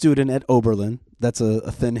now a student at Oberlin. That's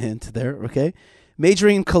a thin hint there. Okay,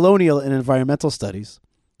 majoring in colonial and environmental studies.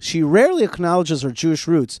 She rarely acknowledges her Jewish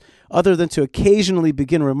roots, other than to occasionally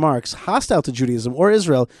begin remarks hostile to Judaism or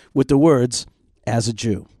Israel with the words, "as a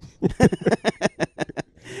Jew."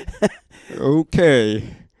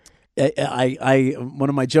 Okay. I one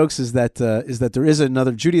of my jokes is that there is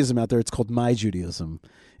another Judaism out there. It's called My Judaism.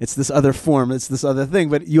 It's this other form. It's this other thing.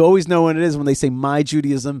 But you always know what it is when they say My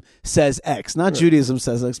Judaism says X. Not right. Judaism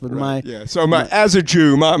says X, but right. my. Yeah. So my as a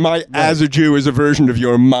Jew, my right. as a Jew is a version of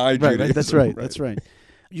your My Judaism. Right. That's right. That's right.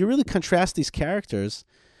 You really contrast these characters,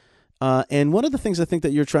 and one of the things I think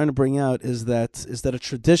that you're trying to bring out is that a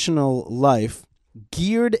traditional life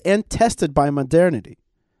geared and tested by modernity.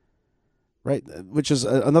 Right, which is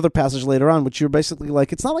another passage later on, which you're basically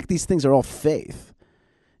like, it's not like these things are all faith.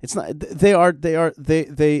 It's not. They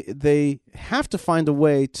have to find a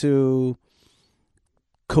way to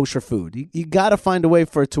kosher food. You got to find a way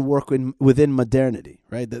for it to work within modernity.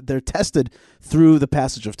 Right, they're tested through the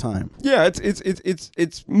passage of time. Yeah,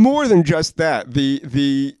 it's more than just that.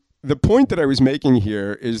 The point that I was making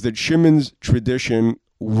here is that Shimon's tradition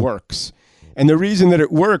works, and the reason that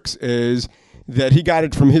it works is that he got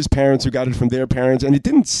it from his parents, who got it from their parents, and it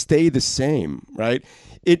didn't stay the same, right?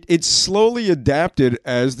 It slowly adapted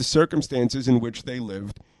as the circumstances in which they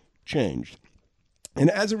lived changed. And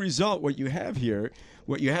as a result, what you have here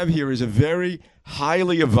is a very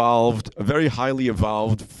highly evolved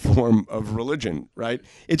form of religion, right?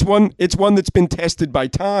 It's one that's been tested by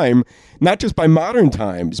time, not just by modern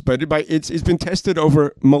times, but it's been tested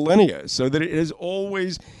over millennia, so that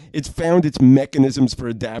it's found its mechanisms for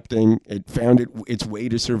adapting. It found its way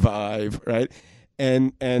to survive, right?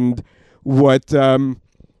 And what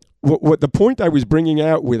the point I was bringing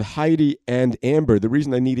out with Heidi and Amber, the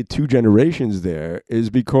reason I needed two generations there is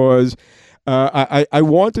because I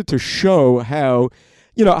wanted to show how,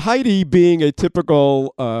 you know, Heidi being a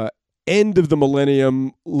typical end of the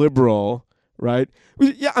millennium liberal, right?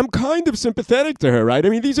 Yeah, I'm kind of sympathetic to her, right? I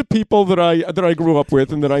mean, these are people that I grew up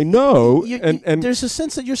with and that I know, and there's a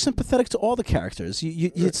sense that you're sympathetic to all the characters.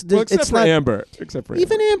 Except for Amber.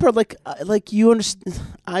 Even Amber, like you understand.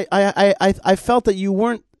 I felt that you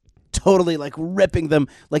weren't totally like ripping them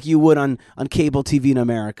like you would on cable TV in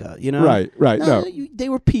America, you know? Right. No. They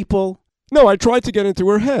were people. No, I tried to get into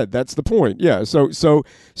her head. That's the point. Yeah. So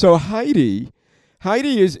Heidi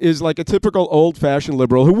is like a typical old-fashioned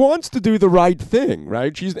liberal who wants to do the right thing,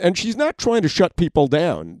 right? She's not trying to shut people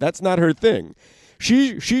down. That's not her thing.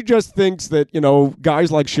 She just thinks that, you know,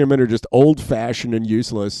 guys like Shimon are just old-fashioned and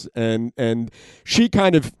useless, and she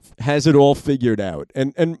kind of has it all figured out.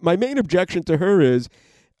 And my main objection to her is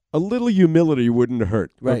a little humility wouldn't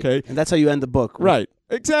hurt. Right. Okay, and that's how you end the book. Right.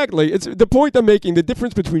 Exactly. It's the point I'm making. The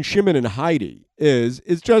difference between Shimon and Heidi is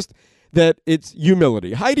just that it's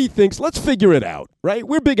humility. Heidi thinks, let's figure it out, right?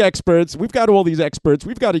 We're big experts. We've got all these experts.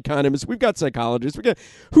 We've got economists. We've got psychologists.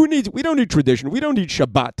 We don't need tradition. We don't need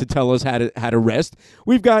Shabbat to tell us how to rest.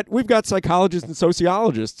 We've got psychologists and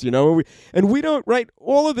sociologists, you know, and we don't, right?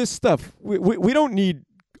 All of this stuff. We don't need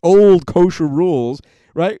old kosher rules,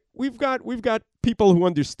 right? We've got people who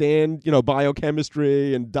understand, you know,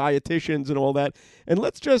 biochemistry and dietitians and all that. And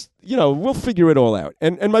let's just, you know, we'll figure it all out.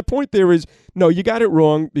 And my point there is, no, you got it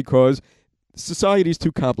wrong because society is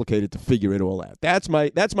too complicated to figure it all out. That's my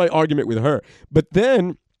argument with her. But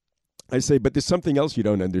then I say, but there's something else you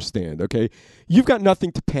don't understand, okay? You've got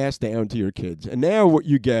nothing to pass down to your kids. And now what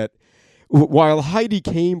you get, while Heidi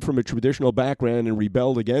came from a traditional background and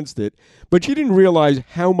rebelled against it, but she didn't realize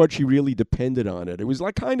how much she really depended on it. It was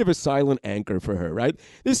like kind of a silent anchor for her, right?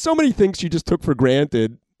 There's so many things she just took for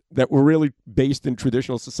granted that were really based in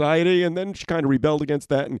traditional society, and then she kind of rebelled against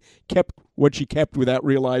that and kept what she kept without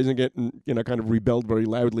realizing it, and kind of rebelled very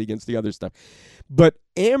loudly against the other stuff. But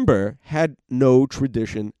Amber had no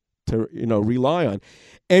tradition to rely on,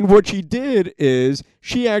 and what she did is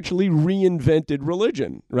she actually reinvented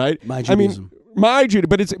religion, right? My Judaism. My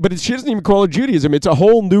Judaism, but she doesn't even call it Judaism. It's a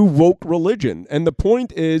whole new woke religion, and the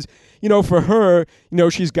point is, for her,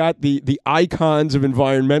 she's got the icons of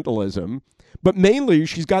environmentalism. But mainly,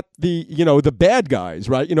 she's got the bad guys,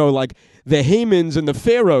 right? Like the Hamans and the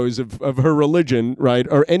pharaohs of her religion, right?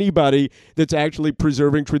 Or anybody that's actually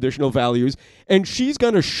preserving traditional values. And she's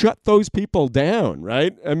going to shut those people down,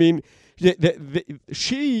 right? I mean,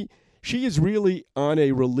 she is really on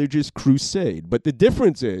a religious crusade. But the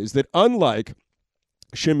difference is that unlike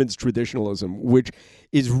Shimon's traditionalism, which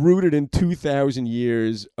is rooted in 2,000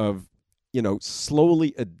 years of,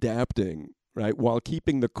 slowly adapting, right, while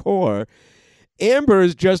keeping the core, Amber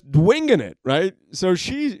is just winging it, right? So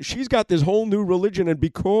she's got this whole new religion, and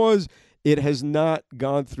because it has not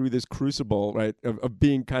gone through this crucible, right, of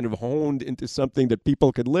being kind of honed into something that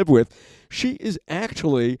people could live with, she is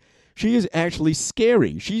actually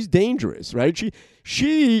scary. She's dangerous, right?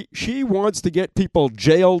 She wants to get people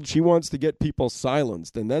jailed. She wants to get people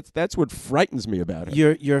silenced, and that's what frightens me about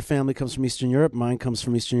her. Your family comes from Eastern Europe. Mine comes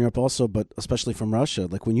from Eastern Europe also, but especially from Russia.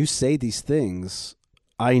 Like when you say these things,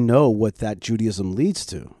 I know what that Judaism leads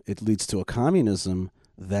to. It leads to a communism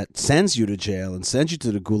that sends you to jail and sends you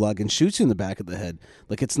to the gulag and shoots you in the back of the head.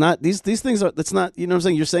 Like it's not these things are. That's not, what I'm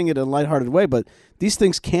saying. You're saying it in a lighthearted way, but these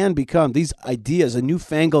things can become, these ideas, a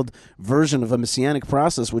newfangled version of a messianic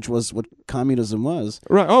process, which was what communism was.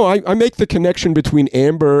 Right. Oh, I make the connection between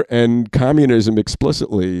Amber and communism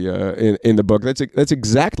explicitly in the book. That's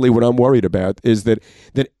exactly what I'm worried about. Is that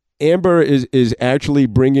Amber is actually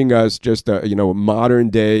bringing us just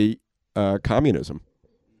modern day communism.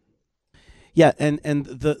 Yeah, and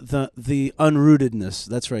the unrootedness.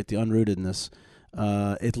 That's right, the unrootedness.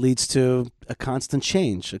 It leads to a constant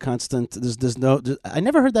change, a constant. There's no. I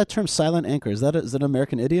never heard that term, silent anchor. Is that an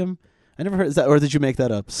American idiom? I never heard. Is that, or did you make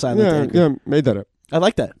that up? Silent anchor. Yeah, made that up. I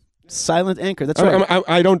like that. Silent anchor. That's right.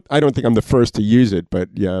 I don't think I'm the first to use it, but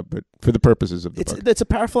for the purposes of the book, it's a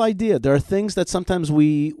powerful idea. There are things that sometimes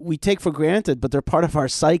we take for granted, but they're part of our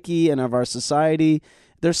psyche and of our society.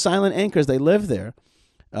 They're silent anchors. They live there.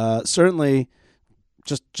 Certainly,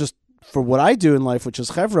 just for what I do in life, which is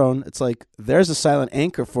Chevron, it's like there's a silent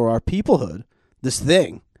anchor for our peoplehood, this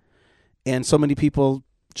thing, and so many people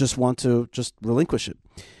just want to just relinquish it.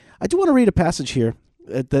 I do want to read a passage here.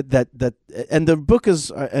 That and the book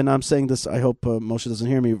is, and I'm saying this, I hope Moshe doesn't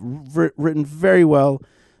hear me, written very well,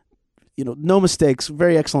 no mistakes,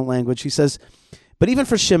 very excellent language. He says, but even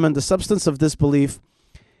for Shimon, the substance of this belief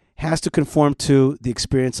has to conform to the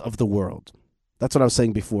experience of the world. That's what I was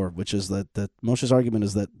saying before, which is that Moshe's argument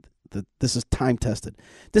is that this is time-tested.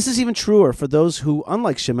 This is even truer for those who,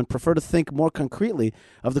 unlike Shimon, prefer to think more concretely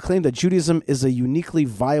of the claim that Judaism is a uniquely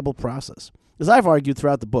viable process. As I've argued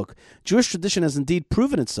throughout the book, Jewish tradition has indeed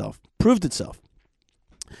proved itself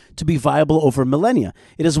to be viable over millennia.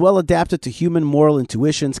 It is well adapted to human moral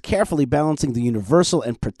intuitions, carefully balancing the universal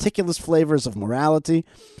and particular flavors of morality.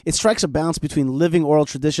 It strikes a balance between living oral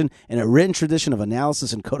tradition and a written tradition of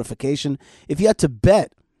analysis and codification. If you had to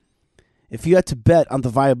bet on the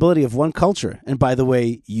viability of one culture, and by the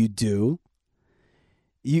way, you do,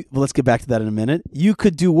 let's get back to that in a minute. You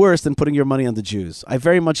could do worse than putting your money on the Jews. I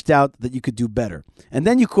very much doubt that you could do better. And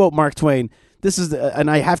then you quote Mark Twain. This is,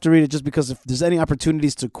 and I have to read it just because if there's any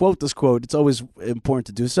opportunities to quote this quote, it's always important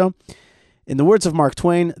to do so. In the words of Mark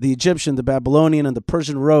Twain, the Egyptian, the Babylonian, and the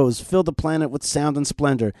Persian rose filled the planet with sound and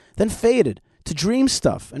splendor, then faded to dream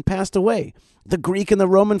stuff and passed away. The Greek and the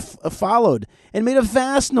Roman followed and made a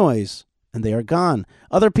vast noise, and they are gone.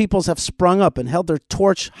 Other peoples have sprung up and held their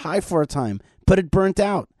torch high for a time, but it burnt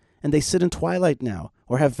out, and they sit in twilight now,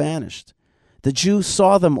 or have vanished. The Jew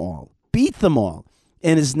saw them all, beat them all,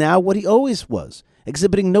 and is now what he always was,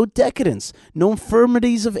 exhibiting no decadence, no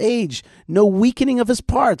infirmities of age, no weakening of his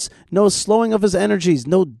parts, no slowing of his energies,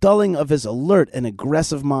 no dulling of his alert and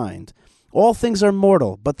aggressive mind. All things are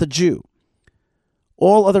mortal, but the Jew.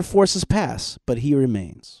 All other forces pass, but he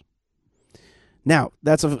remains. Now,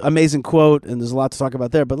 that's an amazing quote, and there's a lot to talk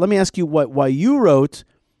about there, but let me ask you why you wrote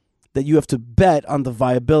that you have to bet on the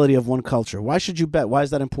viability of one culture. Why should you bet? Why is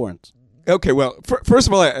that important? Okay, well, first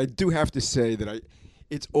of all, I do have to say that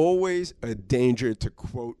it's always a danger to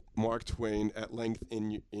quote Mark Twain at length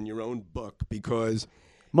in your own book, because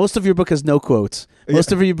Most of your book has no quotes.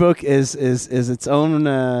 Most of your book is its own.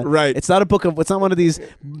 Right. It's not a book of. It's not one of these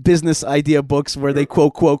business idea books where they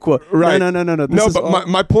quote. Right. No. This but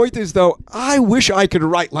my point is, though, I wish I could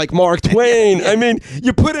write like Mark Twain. I mean,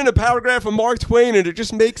 you put in a paragraph of Mark Twain, and it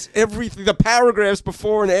just makes everything, the paragraphs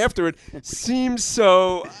before and after it, seem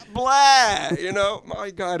so blah. You know,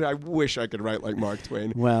 my God, I wish I could write like Mark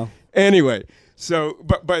Twain. Well. Anyway, so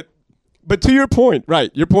But to your point,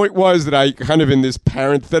 right? Your point was that I kind of in this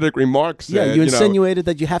parenthetic remark said, Yeah, you insinuated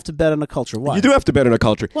that you have to bet on a culture. Why? You do have to bet on a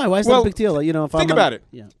culture. Why? Why is that a big deal? You know, if think about it.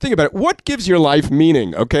 Think about it. What gives your life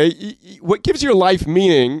meaning? Okay, what gives your life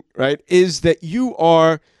meaning, right, is that you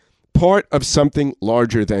are part of something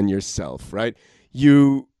larger than yourself, right?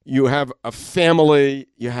 You have a family,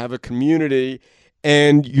 you have a community,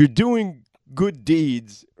 and you're doing good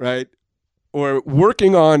deeds, right, or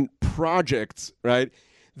working on projects, right,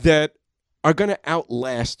 that are going to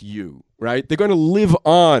outlast you, right? They're going to live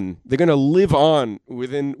on. They're going to live on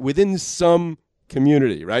within some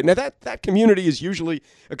community, right? Now, that community is usually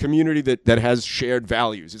a community that has shared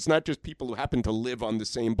values. It's not just people who happen to live on the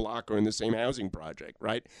same block or in the same housing project,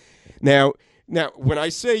 right? Now, when I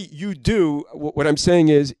say you do, what I'm saying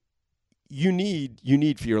is you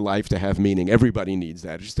need for your life to have meaning. Everybody needs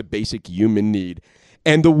that. It's just a basic human need.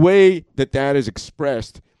 And the way that is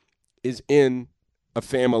expressed is in a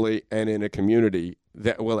family and in a community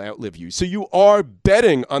that will outlive you. So you are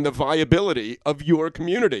betting on the viability of your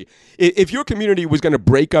community. If your community was going to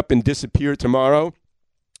break up and disappear tomorrow,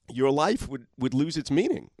 your life would lose its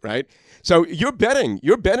meaning, right? So you're betting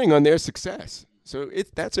on their success. So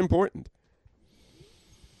that's important.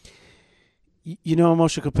 You know,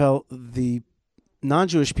 Moshe Koppel, the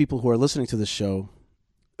non-Jewish people who are listening to this show,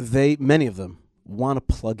 many of them want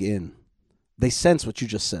to plug in. They sense what you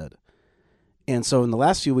just said. And so in the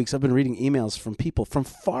last few weeks, I've been reading emails from people from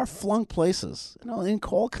far-flung places, in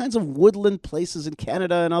all kinds of woodland places in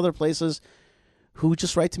Canada and other places, who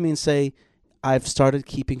just write to me and say, I've started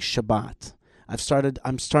keeping Shabbat.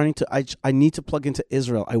 I need to plug into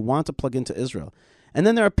Israel. I want to plug into Israel. And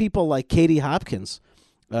then there are people like Katie Hopkins,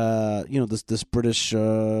 this British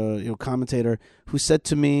commentator, who said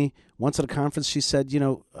to me once at a conference, she said,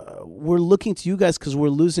 we're looking to you guys because we're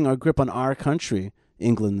losing our grip on our country,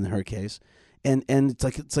 England in her case. And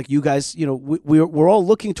it's like you guys, we're all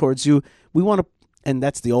looking towards you. We want to, and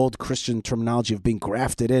that's the old Christian terminology of being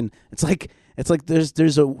grafted in. It's like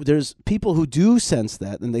there's people who do sense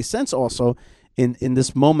that, and they sense also in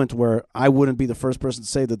this moment where I wouldn't be the first person to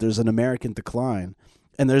say that there's an American decline,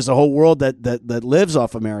 and there's a whole world that lives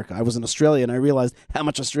off America. I was in Australia, and I realized how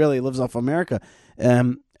much Australia lives off America.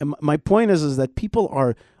 And my point is that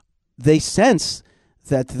people they sense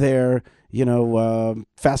that their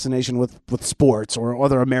fascination with sports or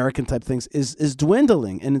other American type things is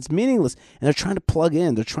dwindling, and it's meaningless. And they're trying to plug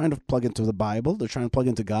in. They're trying to plug into the Bible. They're trying to plug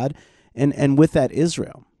into God, and with that,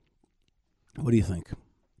 Israel. What do you think?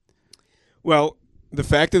 Well, the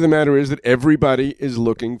fact of the matter is that everybody is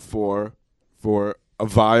looking for a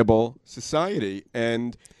viable society,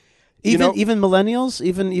 and even millennials,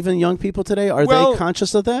 even young people today, are they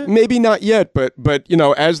conscious of that? Maybe not yet, but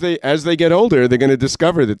as they get older, they're going to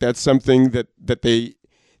discover that that's something that they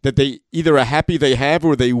either are happy they have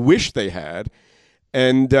or they wish they had.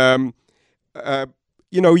 And you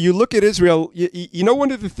look at Israel.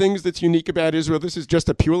 One of the things that's unique about Israel. This is just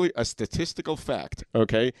purely a statistical fact.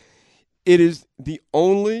 Okay, it is the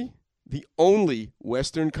only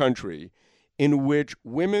Western country in which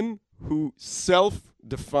women who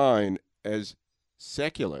self-define as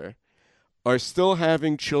secular are still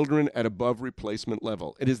having children at above replacement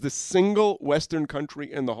level. It is the single Western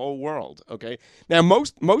country in the whole world, okay? Now,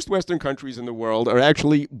 most Western countries in the world are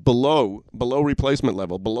actually below replacement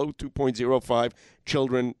level, below 2.05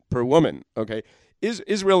 children per woman, okay?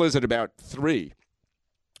 Israel is at about 3,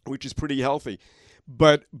 which is pretty healthy.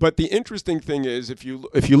 But the interesting thing is, if you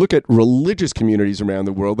look at religious communities around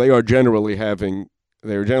the world, they are generally having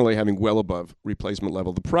well above replacement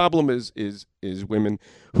level. The problem is women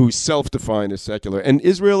who self-define as secular, and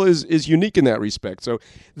Israel is unique in that respect. So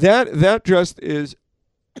that just is,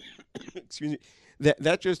 excuse me,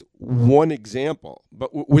 that just one example.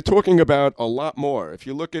 But we're talking about a lot more. If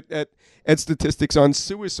you look at statistics on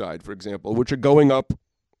suicide, for example, which are going up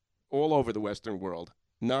all over the Western world,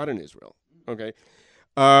 not in Israel. Okay,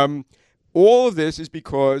 all of this is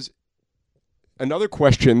because. Another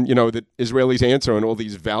question, that Israelis answer on all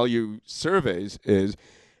these value surveys is,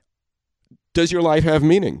 does your life have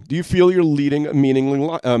meaning? Do you feel you're leading a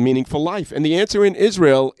meaningful life? And the answer in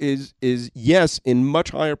Israel is yes, in much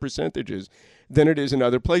higher percentages than it is in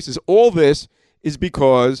other places. All this is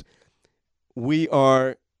because we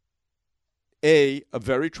are a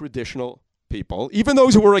very traditional people. Even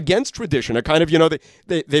those who are against tradition are kind of,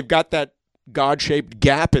 they've got that God-shaped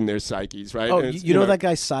gap in their psyches, right? Oh, And it's, you know that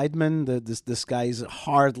guy Seidman? This guy's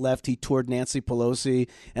hard left. He toured Nancy Pelosi,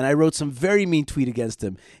 and I wrote some very mean tweet against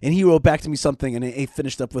him, and he wrote back to me something, and he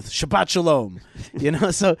finished up with Shabbat Shalom.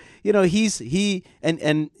 So he's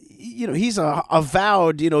a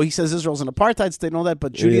avowed. He says Israel's an apartheid state and all that,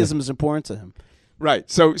 but Judaism is important to him. Right.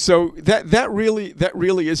 So that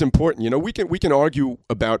really is important. We can argue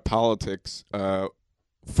about politics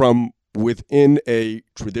from within a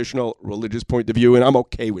traditional religious point of view, and I'm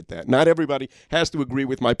okay with that. Not everybody has to agree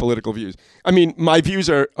with my political views. I mean, my views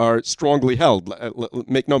are strongly held.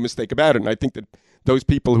 Make no mistake about it. And I think that those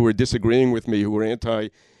people who are disagreeing with me, who are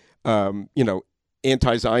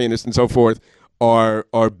anti-Zionist and so forth,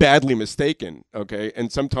 are badly mistaken. Okay,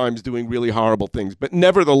 and sometimes doing really horrible things. But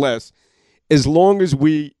nevertheless, as long as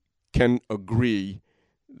we can agree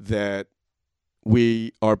that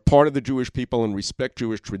we are part of the Jewish people and respect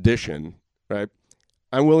Jewish tradition, right?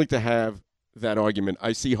 I'm willing to have that argument.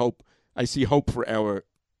 I see hope for our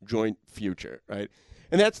joint future, right?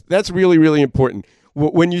 And that's really, really important.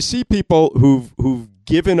 When you see people who've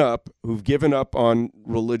given up on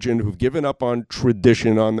religion, who've given up on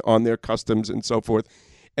tradition, on their customs and so forth,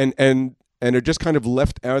 and are just kind of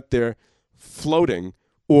left out there floating,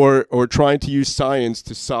 or trying to use science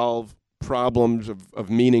to solve problems of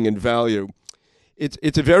meaning and value,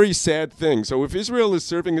 it's a very sad thing. So if Israel is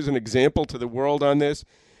serving as an example to the world on this,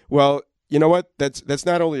 well, you know what? That's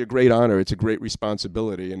not only a great honor, it's a great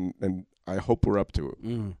responsibility, and I hope we're up to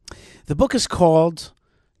it. The book is called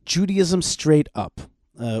Judaism Straight Up.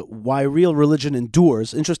 Why Real Religion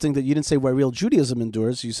Endures. Interesting that you didn't say why real Judaism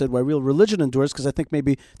endures. You said why real religion endures, because I think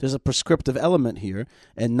maybe there's a prescriptive element here,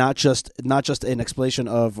 and not just an explanation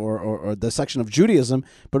of or the section of Judaism,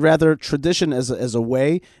 but rather tradition as a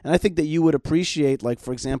way. And I think that you would appreciate, like,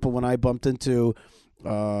 for example, when I bumped into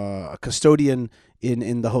a custodian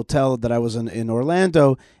in the hotel that I was in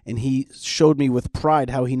Orlando, and he showed me with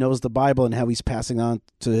pride how he knows the Bible and how he's passing on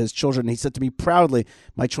to his children. And he said to me proudly,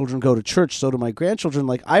 my children go to church, so do my grandchildren.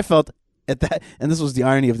 Like, I felt at that, and this was the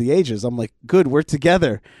irony of the ages. I'm like, good, we're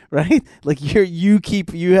together, right? Like,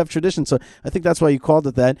 you have tradition. So I think that's why you called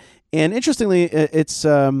it that. And interestingly, it's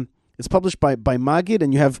published by Magid,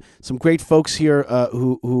 and you have some great folks here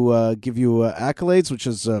who give you accolades, which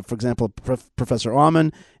is, for example, Professor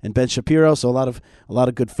Aumann and Ben Shapiro. So a lot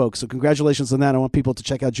of good folks. So congratulations on that. I want people to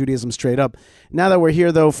check out Judaism Straight Up. Now that we're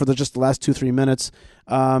here, though, for just the last 2-3 minutes,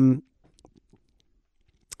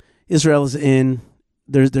 Israel is in.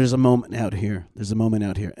 There's a moment out here. There's a moment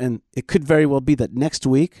out here, and it could very well be that next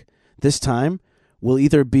week, this time, will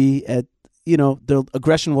either be at the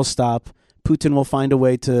aggression will stop. Putin will find a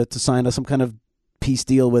way to sign some kind of peace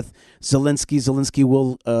deal with Zelensky. Zelensky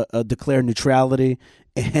will declare neutrality,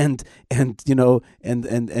 and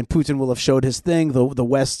Putin will have showed his thing. The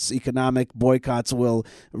West's economic boycotts will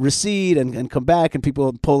recede and come back, and people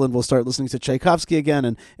in Poland will start listening to Tchaikovsky again,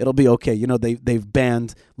 and it'll be okay. They've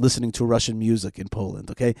banned listening to Russian music in Poland.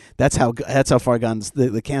 Okay, that's how far gone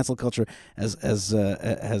the cancel culture has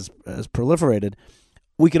proliferated.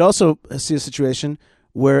 We could also see a situation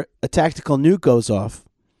where a tactical nuke goes off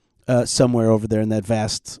somewhere over there in that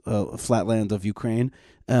vast flatland of Ukraine,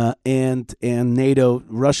 and NATO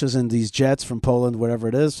rushes in these jets from Poland, wherever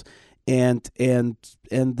it is, and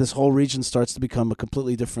this whole region starts to become a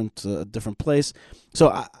completely different place.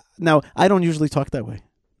 So now I don't usually talk that way.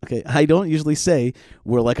 Okay, I don't usually say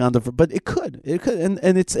we're like on the, but it could,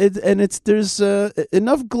 and there's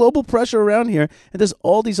enough global pressure around here, and there's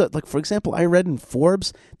all these, like, for example, I read in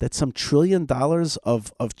Forbes that some $1 trillion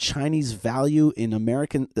of Chinese value in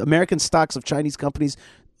American stocks of Chinese companies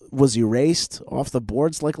was erased off the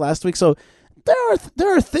boards like last week. So there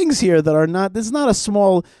are things here that are not. This is not a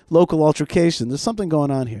small local altercation. There's something going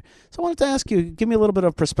on here. So I wanted to ask you, give me a little bit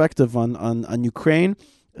of perspective on Ukraine.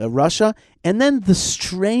 Russia, and then the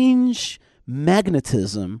strange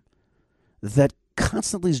magnetism that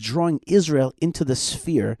constantly is drawing Israel into the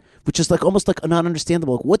sphere, which is almost not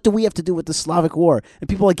understandable. What do we have to do with the Slavic war? And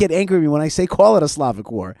people get angry at me when I say call it a Slavic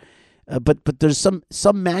war. But there's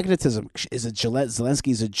some magnetism. Is it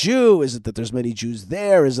Zelensky's a Jew? Is it that there's many Jews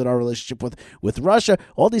there? Is it our relationship with Russia?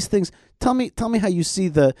 All these things. Tell me how you see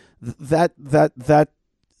that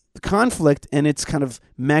conflict and its kind of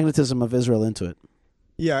magnetism of Israel into it.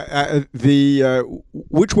 Yeah,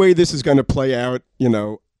 which way this is going to play out,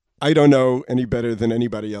 I don't know any better than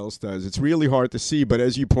anybody else does. It's really hard to see, but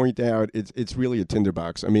as you point out, it's really a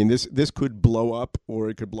tinderbox. I mean, this could blow up or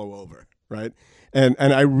it could blow over, right? And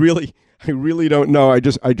I really don't know. I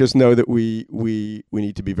just know that we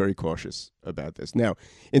need to be very cautious about this. Now,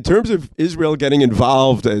 in terms of Israel getting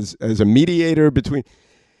involved as a mediator between,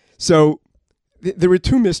 so there were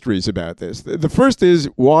two mysteries about this. The first is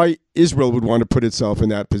why Israel would want to put itself in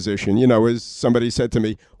that position. You know, as somebody said to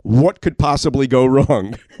me, what could possibly go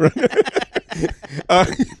wrong?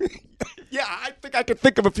 Yeah, I think I could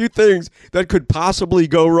think of a few things that could possibly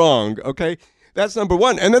go wrong. Okay, that's number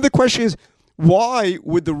one. And then the question is, why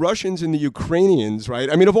would the Russians and the Ukrainians,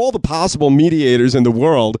 right? I mean, of all the possible mediators in the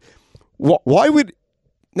world, why would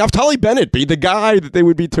Naftali Bennett be the guy that they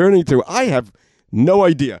would be turning to? I have no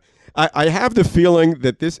idea. I have the feeling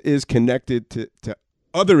that this is connected to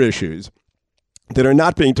other issues that are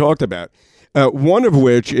not being talked about. One of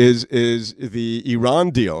which is the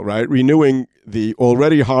Iran deal, right? Renewing the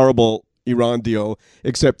already horrible Iran deal,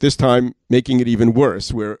 except this time making it even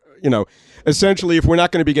worse. Where, you know, essentially, if we're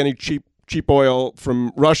not going to be getting cheap oil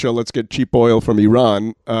from Russia, let's get cheap oil from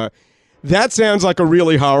Iran. That sounds like a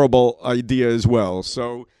really horrible idea as well.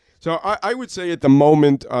 So I would say at the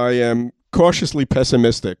moment I am cautiously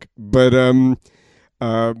pessimistic, but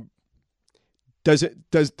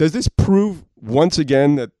does this prove once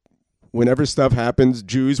again that whenever stuff happens,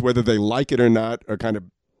 Jews, whether they like it or not, are kind of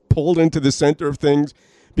pulled into the center of things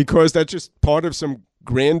because that's just part of some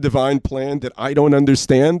grand divine plan that I don't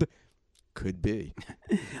understand? Could be.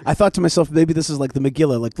 I thought to myself, maybe this is like the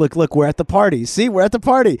Megillah. Like, look, we're at the party. See, we're at the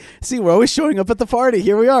party. See, we're always showing up at the party.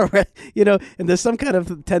 Here we are. You know, and there's some kind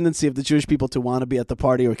of tendency of the Jewish people to want to be at the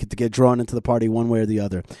party or to get drawn into the party one way or the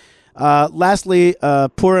other. Lastly,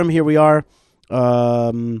 Purim. Here we are.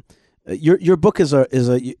 Your book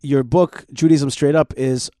your book, Judaism Straight Up,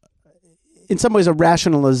 is in some ways a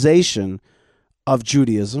rationalization of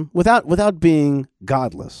Judaism without being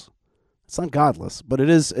godless. It's not godless, but it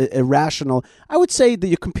is irrational. I would say that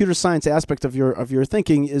your computer science aspect of your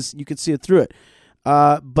thinking is, you could see it through it.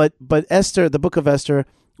 But Esther, the book of Esther,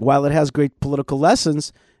 while it has great political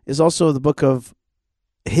lessons, is also the book of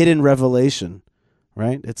hidden revelation,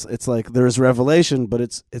 right? It's like there is revelation, but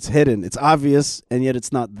it's hidden. It's obvious, and yet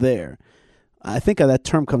it's not there. I think that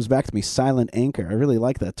term comes back to me, silent anchor. I really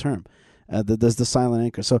like that term. There's the silent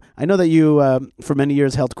anchor. So I know that you, for many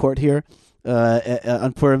years, held court here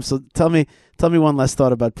on Purim. So tell me one last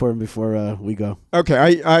thought about Purim before we go.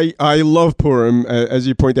 Okay, I love Purim, as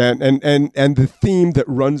you point out, and the theme that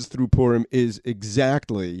runs through Purim is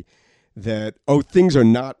exactly that. Oh, things are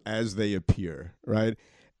not as they appear, right?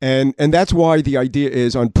 And that's why the idea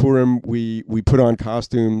is on Purim we put on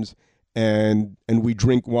costumes and we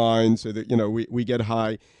drink wine so that, you know, we get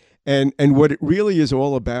high, and what it really is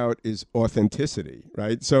all about is authenticity,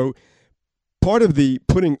 right? So part of the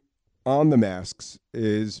putting on the masks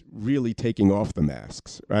is really taking off the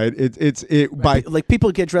masks, right? By like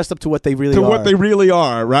people get dressed up to what they really are. What they really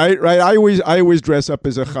are, right? I always dress up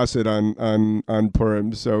as a chassid on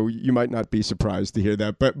Purim, so you might not be surprised to hear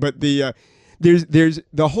that. But there's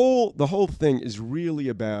the whole thing is really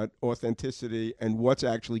about authenticity and what's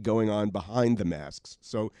actually going on behind the masks.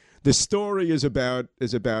 So the story is about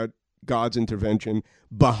God's intervention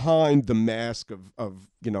behind the mask of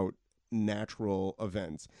you know, natural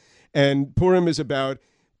events. And Purim is about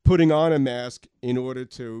putting on a mask in order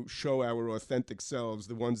to show our authentic selves,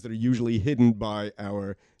 the ones that are usually hidden by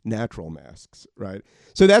our natural masks, right?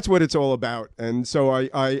 So that's what it's all about. And so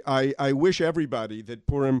I wish everybody that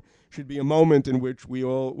Purim should be a moment in which we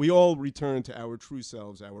all return to our true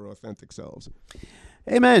selves, our authentic selves.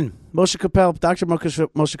 Amen. Moshe Kapel, Dr.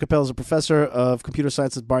 Moshe Kapel is a professor of computer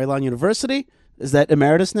science at Bar-Ilan University. Is that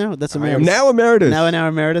emeritus now? That's emeritus. I am now emeritus. Now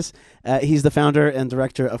emeritus. He's the founder and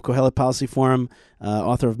director of Kohelet Policy Forum,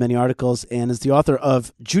 author of many articles, and is the author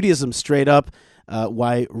of Judaism Straight Up,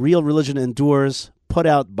 Why Real Religion Endures, put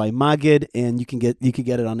out by Magid, and you can get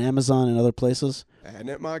it on Amazon and other places. And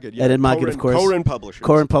at Magid, yeah. And at Magid, of course. Koren Publishers.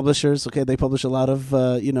 Koren Publishers. Okay, they publish a lot of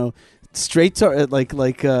straight Torah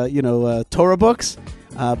books,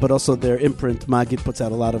 but also their imprint. Magid puts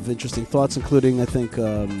out a lot of interesting thoughts, including I think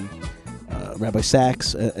Rabbi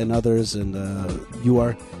Sachs and others, and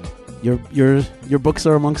your books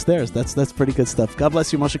are amongst theirs. That's pretty good stuff. God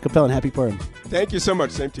bless you, Moshe Kapel, and happy Purim. Thank you so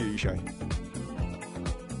much. Same to you, Yishai.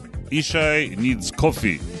 Yishai needs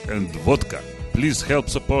coffee and vodka. Please help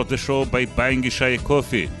support the show by buying Yishai a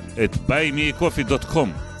coffee at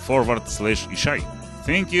buymeacoffee.com/Yishai.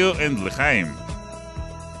 Thank you and l'chaim.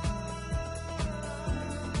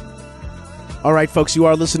 All right, folks, you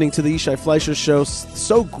are listening to the Yishai Fleisher Show.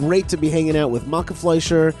 So great to be hanging out with Malka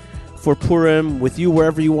Fleisher for Purim with you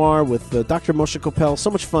wherever you are, with Dr. Moshe Koppel. So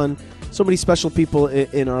much fun. So many special people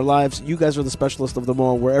in our lives. You guys are the specialist of them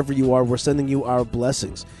all. Wherever you are, we're sending you our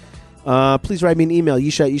blessings. Please write me an email,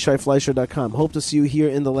 Yishai@yishaifleisher.com. Hope to see you here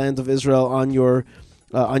in the land of Israel on your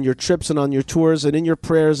trips and on your tours and in your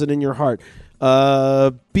prayers and in your heart.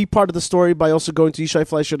 Be part of the story by also going to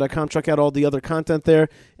YishaiFleisher.com. Check out all the other content there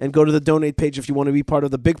and go to the donate page if you want to be part of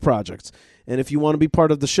the big projects. And if you want to be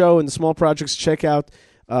part of the show and the small projects, check out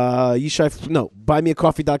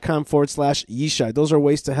buymeacoffee.com/Yishai. Those are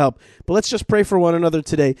ways to help. But let's just pray for one another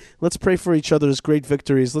today. Let's pray for each other's great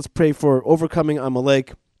victories. Let's pray for overcoming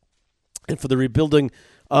Amalek and for the rebuilding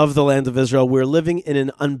of the land of Israel. We're living in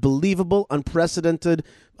an unbelievable, unprecedented,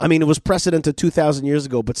 it was precedented 2,000 years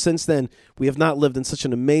ago, but since then, we have not lived in such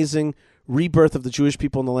an amazing rebirth of the Jewish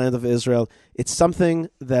people in the land of Israel. It's something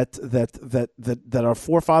that our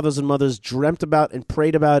forefathers and mothers dreamt about and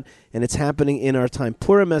prayed about, and it's happening in our time.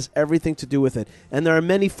 Purim has everything to do with it. And there are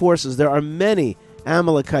many forces, there are many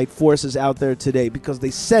Amalekite forces out there today because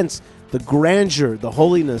they sense the grandeur, the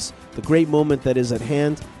holiness, the great moment that is at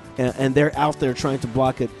hand, and they're out there trying to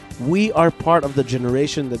block it. We are part of the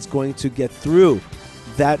generation that's going to get through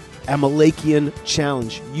that Amalekian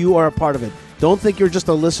challenge. You are a part of it. Don't think you're just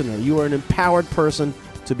a listener. You are an empowered person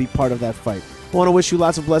to be part of that fight. I want to wish you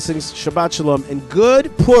lots of blessings, Shabbat Shalom, and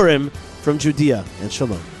good Purim from Judea, and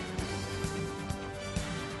Shalom.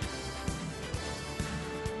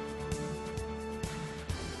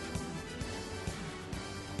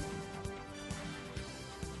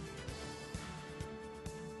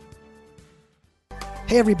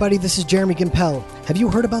 Hey everybody, this is Jeremy Gimpel. Have you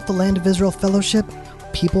heard about the Land of Israel Fellowship?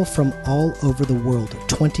 People from all over the world,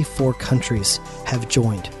 24 countries, have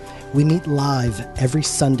joined. We meet live every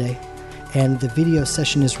Sunday, and the video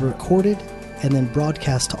session is recorded and then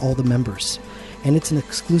broadcast to all the members. And it's an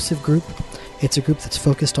exclusive group. It's a group that's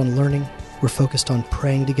focused on learning. We're focused on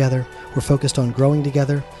praying together. We're focused on growing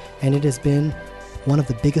together. And it has been one of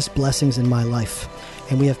the biggest blessings in my life.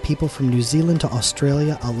 And we have people from New Zealand to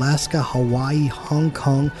Australia, Alaska, Hawaii, Hong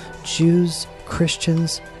Kong, Jews,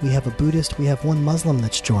 Christians. We have a Buddhist. We have one Muslim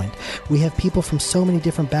that's joined. We have people from so many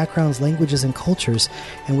different backgrounds, languages, and cultures.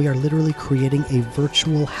 And we are literally creating a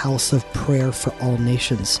virtual house of prayer for all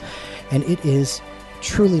nations. And it is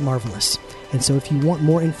truly marvelous. And so if you want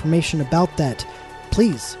more information about that,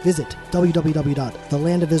 please visit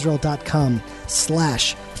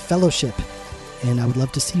www.thelandofisrael.com/fellowship. And I would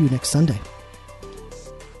love to see you next Sunday.